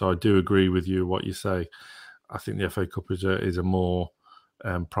Cup. So I do agree with you what you say. I think the FA Cup is a more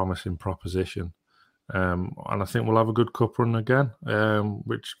promising proposition. And I think we'll have a good cup run again,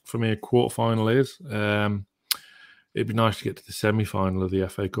 which for me a quarter-final is. It'd be nice to get to the semi-final of the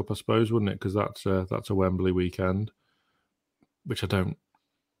FA Cup, I suppose, wouldn't it? Because that's a Wembley weekend, which I don't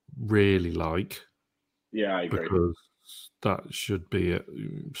really like. Yeah, I agree. Because that should be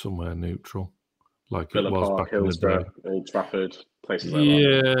somewhere neutral, like Villa it was Park, back in the day. Old Trafford, places like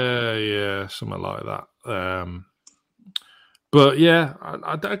that. Yeah, something like that. But yeah,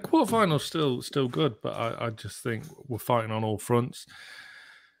 quarterfinal's still good, but I just think we're fighting on all fronts.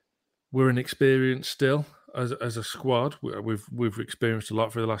 We're inexperienced still as a squad. We've experienced a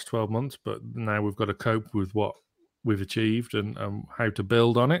lot for the last 12 months, but now we've got to cope with what we've achieved and how to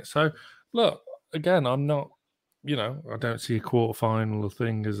build on it. So, look, again, I'm not, I don't see a quarterfinal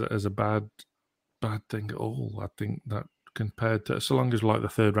thing as a bad thing at all. I think that compared to, so long as like the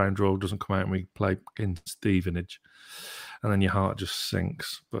third round draw doesn't come out and we play in Stevenage, and then your heart just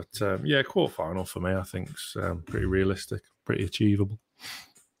sinks. But yeah, quarterfinal for me, I think is pretty realistic, pretty achievable.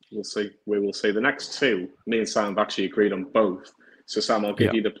 We'll see. We will see. The next two, me and Sam have actually agreed on both. So, Sam, I'll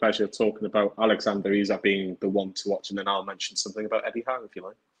give you the pleasure of talking about Alexander Isak being the one to watch, and then I'll mention something about Eddie Howe, if you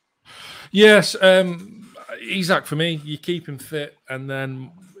like. Yes, Isak, for me, you keep him fit, and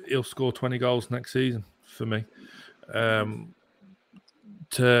then he'll score 20 goals next season for me. To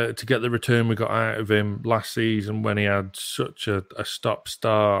get the return we got out of him last season when he had such a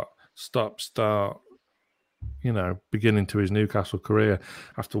stop-start, beginning to his Newcastle career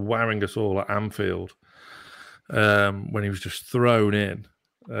after wowing us all at Anfield, when he was just thrown in.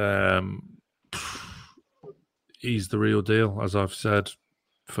 He's the real deal, as I've said,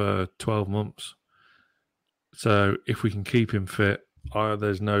 for 12 months. So if we can keep him fit,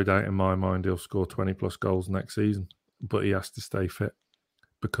 there's no doubt in my mind he'll score 20-plus goals next season. But he has to stay fit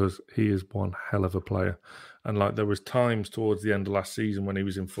because he is one hell of a player. And like there was times towards the end of last season when he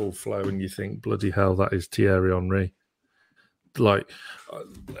was in full flow and you think, bloody hell, that is Thierry Henry. Like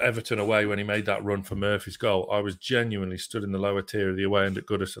Everton away when he made that run for Murphy's goal, I was genuinely stood in the lower tier of the away end at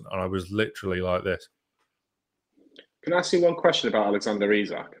Goodison and I was literally like this. Can I ask you one question about Alexander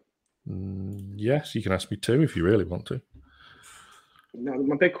Isak? Yes, you can ask me two if you really want to. Now,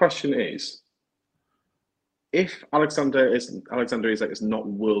 my big question is, if Alexander Isak is not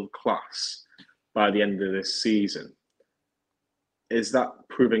world class by the end of this season, is that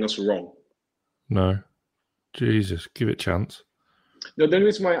proving us wrong? No. Jesus, give it a chance. No, the only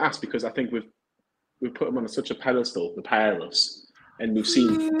reason why I ask, because I think we've put him on such a pedestal, the pair of us, and we've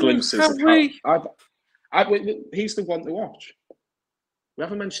seen glimpses of how he's the one to watch. We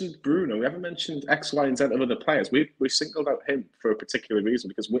haven't mentioned Bruno. We haven't mentioned X, Y, and Z of other players. We singled out him for a particular reason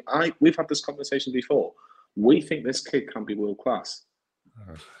because we've had this conversation before. We think this kid can be world class.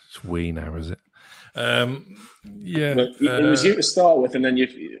 It's we now, is it? Yeah. But it was you to start with, and then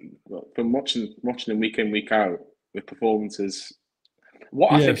from watching him week in, week out with performances.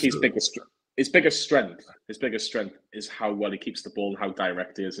 I think his biggest strength is how well he keeps the ball and how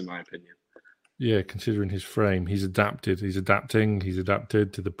direct he is, in my opinion. Yeah, considering his frame, he's adapted. He's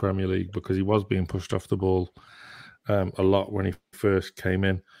adapted to the Premier League because he was being pushed off the ball a lot when he first came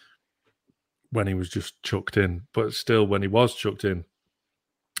in, when he was just chucked in. But still, when he was chucked in,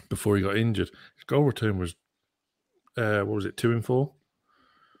 before he got injured, his goal return was, 2 in 4?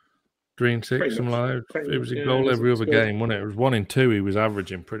 3 in 6, something like that. It was a goal every other game, wasn't it? It was 1 in 2 he was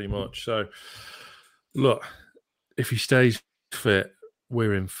averaging pretty much. So, look, if he stays fit,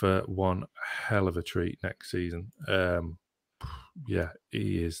 we're in for one hell of a treat next season. Yeah,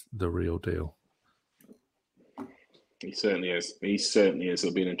 he is the real deal. He certainly is.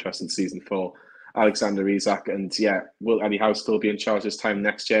 It'll be an interesting season for Alexander Isak. And yeah, will Eddie Howe still be in charge this time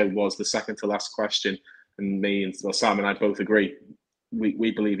next year? Was the second to last question. And Sam and I both agree.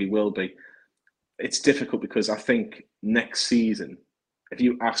 We believe he will be. It's difficult because I think next season, if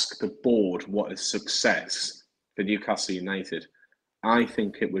you ask the board what is success for Newcastle United, I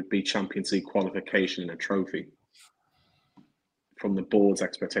think it would be Champions League qualification and a trophy from the board's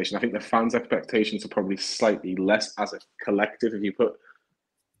expectation. I think the fans' expectations are probably slightly less as a collective. If you put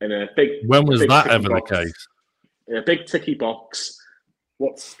in a big... When was that ever the case? In a big ticky box,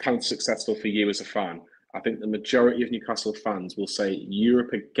 what counts successful for you as a fan? I think the majority of Newcastle fans will say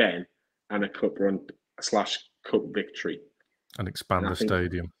Europe again and a cup run / cup victory. And expand the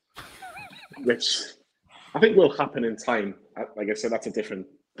stadium. Which I think will happen in time. Like I said, that's a different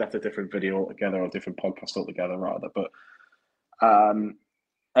video altogether, or a different podcast altogether, rather. But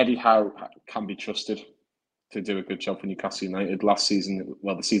Eddie Howe can be trusted to do a good job for Newcastle United. Last season,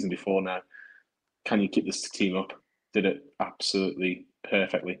 the season before now, can you keep this team up? Did it absolutely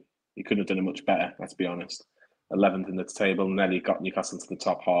perfectly. He couldn't have done it much better, let's be honest. 11th in the table, and then he got Newcastle to the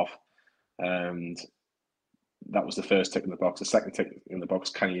top half. And that was the first tick in the box. The second tick in the box,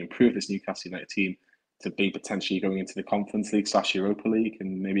 can you improve this Newcastle United team to be potentially going into the Conference League / Europa League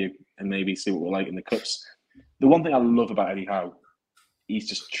and maybe see what we're like in the Cups? The one thing I love about Eddie Howe, he's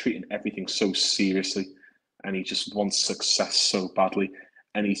just treating everything so seriously, and he just wants success so badly.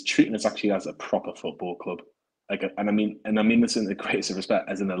 And he's treating us actually as a proper football club. and I mean this in the greatest of respect,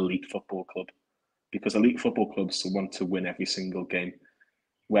 as an elite football club, because elite football clubs want to win every single game.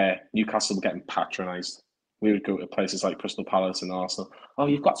 Where Newcastle were getting patronised, we would go to places like Crystal Palace and Arsenal. Oh,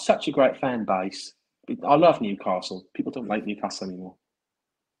 you've got such a great fan base. I love Newcastle. People don't like Newcastle anymore,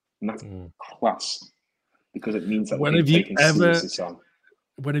 and that's class, because it means that When we're have you taking seriously on.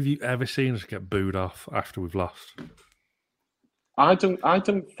 When have you ever seen us get booed off after we've lost? I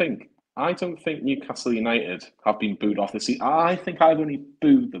don't think Newcastle United have been booed off this season. I think I've only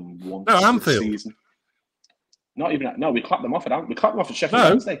booed them once this season. Not even we clapped them off at Sheffield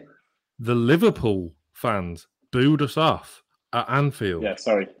Wednesday. The Liverpool fans booed us off at Anfield. Yeah,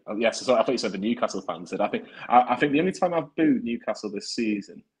 sorry. Yes, I thought you said the Newcastle fans did. I think the only time I've booed Newcastle this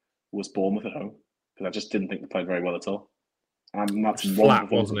season was Bournemouth at home, because I just didn't think they played very well at all. And that's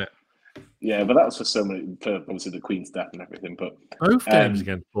flat, wasn't it? Yeah, but that was for obviously the Queen's death and everything. But both games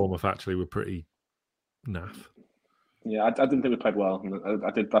against Bournemouth actually were pretty naff. Yeah, I didn't think we played well.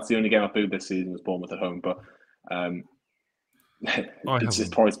 I did. That's the only game I booed this season, was Bournemouth at home. But I it's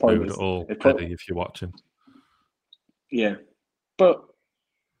haven't booed at all, Eddie, if you're watching. Yeah, but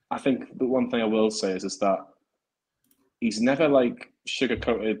I think the one thing I will say is that he's never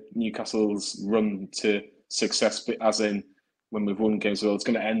sugarcoated Newcastle's run to success, as in when we've won games. Well, it's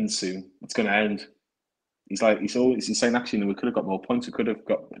going to end soon. It's going to end. He's saying actually, we could have got more points. We could have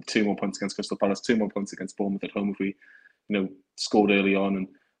got 2 more points against Crystal Palace, 2 more points against Bournemouth at home if we, scored early on. And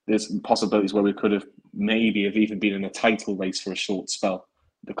there's possibilities where we could have maybe have even been in a title race for a short spell.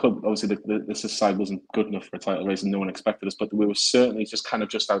 The club, obviously, the side wasn't good enough for a title race, and no one expected us. But we were certainly just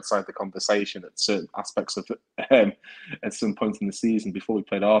outside the conversation at certain aspects of it. At some point in the season, before we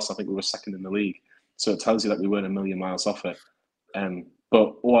played Arsenal, I think we were second in the league. So it tells you that we weren't a million miles off it.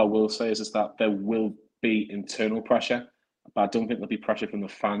 But all I will say is that there will be internal pressure, but I don't think there'll be pressure from the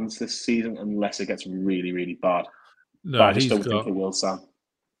fans this season unless it gets really, really bad. No, but I just don't think it will, Sam.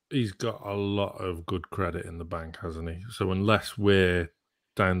 He's got a lot of good credit in the bank, hasn't he? So unless we're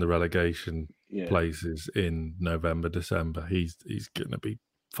down the relegation places in November, December, he's going to be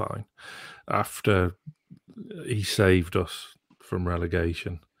fine. After he saved us from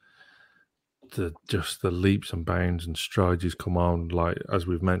relegation, the leaps and bounds and strides he's come on, like as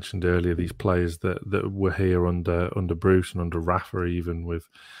we've mentioned earlier, these players that were here under Bruce and under Rafa, even with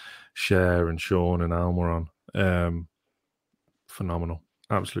Cher and Sean and Almiron, phenomenal,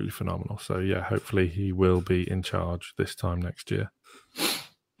 absolutely phenomenal. So yeah, hopefully he will be in charge this time next year.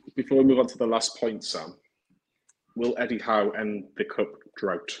 Before we move on to the last point, Sam, will Eddie Howe end the cup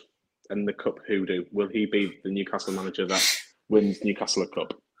drought and the cup hoodoo? Will he be the Newcastle manager that wins Newcastle a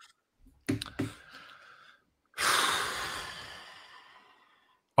cup?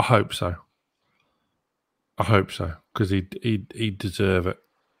 I hope so, because he'd deserve it.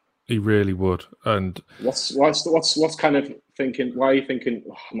 He really would. And what's kind of thinking? Why are you thinking?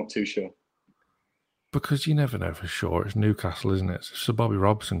 Oh, I'm not too sure. Because you never know for sure. It's Newcastle, isn't it? Sir Bobby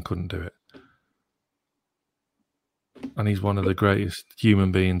Robson couldn't do it, and he's one of the greatest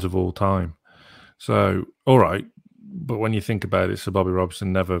human beings of all time. So, all right, but when you think about it, Sir Bobby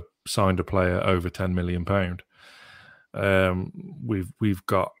Robson never signed a player over £10 million. We've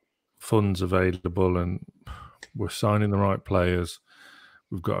got funds available, and we're signing the right players.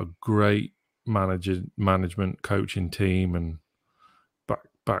 We've got a great management, coaching team, and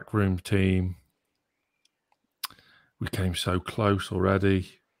backroom team. We came so close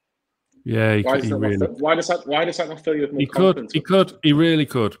already. Yeah, why does that not fill you with more confidence? He really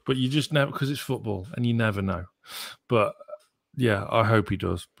could, but you just never, because it's football and you never know. But yeah, I hope he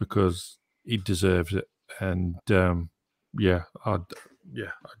does, because he deserves it. And I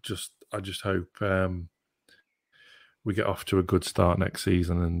just hope we get off to a good start next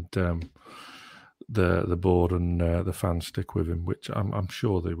season, and the board and the fans stick with him, which I'm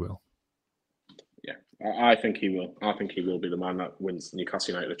sure they will. Yeah, I think he will. I think he will be the man that wins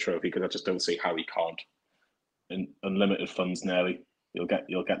Newcastle United a trophy, because I just don't see how he can't. In unlimited funds, nearly, you'll get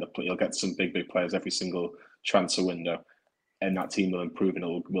some big players every single transfer window, and that team will improve,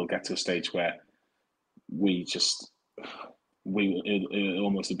 and we'll get to a stage where it'll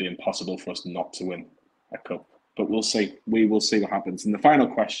almost be impossible for us not to win a cup. But we'll see. We will see what happens. And the final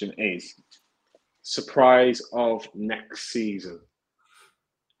question is, surprise of next season.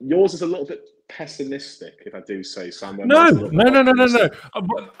 Yours is a little bit pessimistic, if I do say, Sam. No.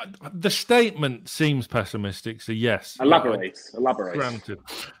 The statement seems pessimistic, so yes. Elaborate. Granted.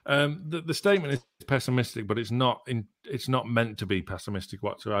 The statement is pessimistic, but it's not meant to be pessimistic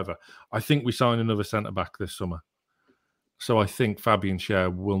whatsoever. I think we sign another centre-back this summer. So I think Fabian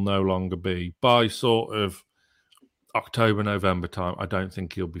Schär will no longer be, by sort of October, November time, I don't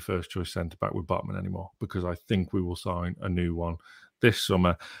think he'll be first choice centre back with Botman anymore, because I think we will sign a new one this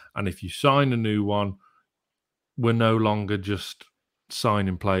summer. And if you sign a new one, we're no longer just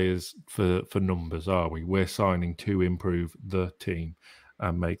signing players for numbers, are we? We're signing to improve the team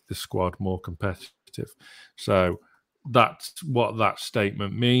and make the squad more competitive. So that's what that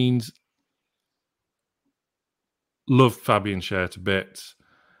statement means. Love Fabian Schär to bits.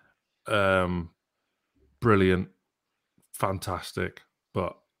 Brilliant, fantastic.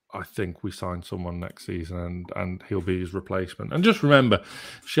 But I think we sign someone next season and he'll be his replacement. And just remember,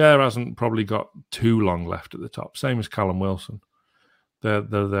 Schär hasn't probably got too long left at the top. Same as Callum Wilson. They're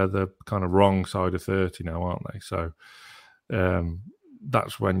the kind of wrong side of 30 now, aren't they? So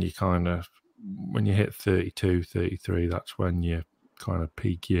that's when you when you hit 32, 33, that's when your kind of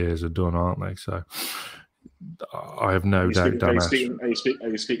peak years are done, aren't they? So I have no doubt Dan Ash. Are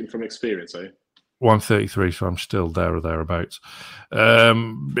you speaking from experience, are you? Well, I'm 33, so I'm still there or thereabouts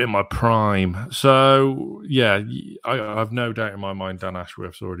in my prime. So, yeah, I have no doubt in my mind Dan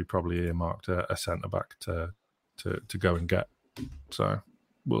Ashworth's already probably earmarked a centre-back to go and get. So,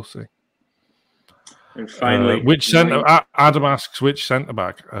 we'll see. And finally, Adam asks which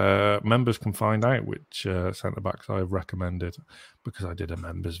centre-back. Members can find out which centre-backs I've recommended, because I did a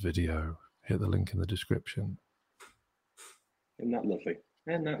members video. Hit the link in the description. Isn't that lovely?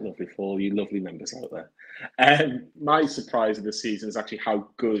 And that lovely for all you lovely members out there. My surprise of the season is actually how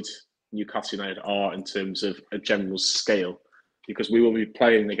good Newcastle United are in terms of a general scale, because we will be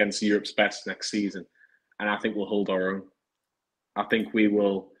playing against Europe's best next season, and I think we'll hold our own. I think we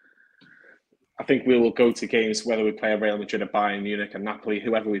will go to games, whether we play Real Madrid or Bayern Munich and Napoli,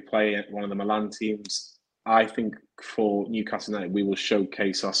 whoever we play at one of the Milan teams. I think for Newcastle United, we will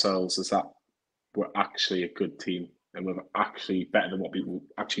showcase ourselves as that we're actually a good team. And we're actually better than what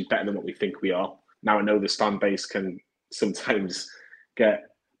we think we are. Now I know this fan base can sometimes get,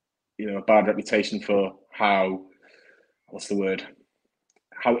 a bad reputation for how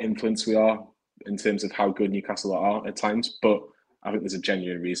influenced we are in terms of how good Newcastle are at times. But I think there's a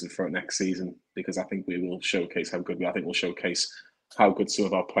genuine reason for it next season, because I think we will showcase how good we are. I think we'll showcase how good some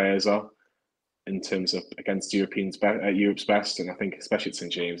of our players are in terms of against Europe's best, and I think especially at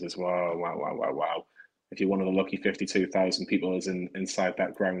St James. Wow. If you're one of the lucky 52,000 people is inside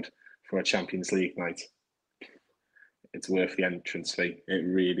that ground for a Champions League night, it's worth the entrance fee. It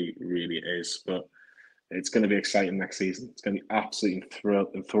really, really is. But it's going to be exciting next season. It's going to be absolutely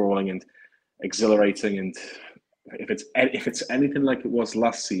enthralling and exhilarating. And if it's anything like it was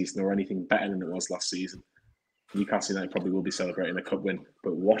last season, or anything better than it was last season, Newcastle United probably will be celebrating a cup win.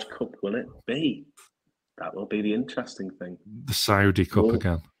 But what cup will it be? That will be the interesting thing. The Saudi Cup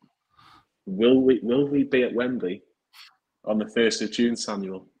again. Will we be at Wembley on the 1st of June,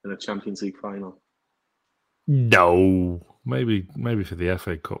 Samuel, in a Champions League final? No. Maybe for the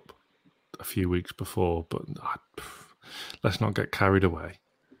FA Cup a few weeks before, but let's not get carried away.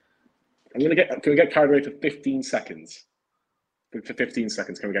 Can we get carried away for 15 seconds? For 15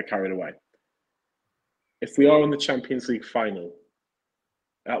 seconds, can we get carried away? If we are on the Champions League final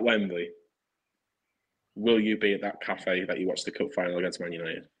at Wembley, will you be at that cafe that you watched the cup final against Man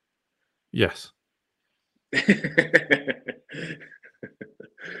United? Yes. I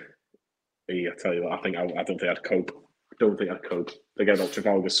tell you what, I don't think I'd cope. They get up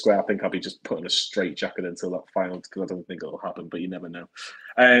Trafalgar Square. I think I'll be just putting a straight jacket until that final, because I don't think it'll happen, but you never know.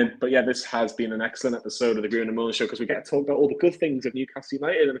 But yeah, this has been an excellent episode of the Green and Mullen Show, because we get to talk about all the good things of Newcastle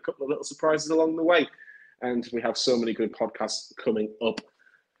United and a couple of little surprises along the way. And we have so many good podcasts coming up.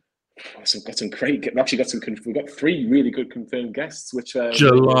 So we've got some great. We've actually got we've got 3 really good confirmed guests, which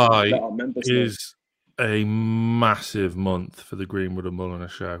July our members is a massive month for the Greenwood and Mulliner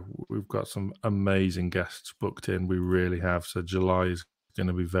Show. We've got some amazing guests booked in. We really have. So July is going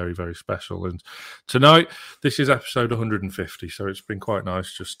to be very, very special. And tonight, this is episode 150. So it's been quite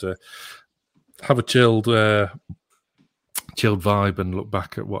nice just to have a chilled vibe and look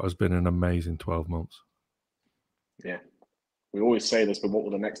back at what has been an amazing 12 months. Yeah. We always say this, but what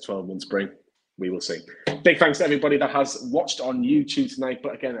will the next 12 months bring? We will see. Big thanks to everybody that has watched on YouTube tonight.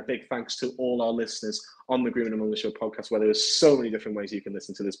 But again, a big thanks to all our listeners on the Green and Mullen Show podcast, where there's so many different ways you can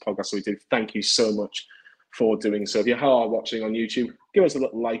listen to this podcast. So we do thank you so much for doing so. If you are watching on YouTube, give us a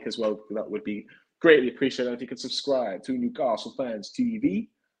little like as well. That would be greatly appreciated. And if you could subscribe to Newcastle Fans TV,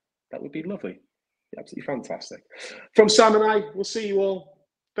 that would be lovely. Absolutely fantastic. From Sam and I, we'll see you all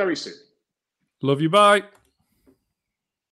very soon. Love you. Bye.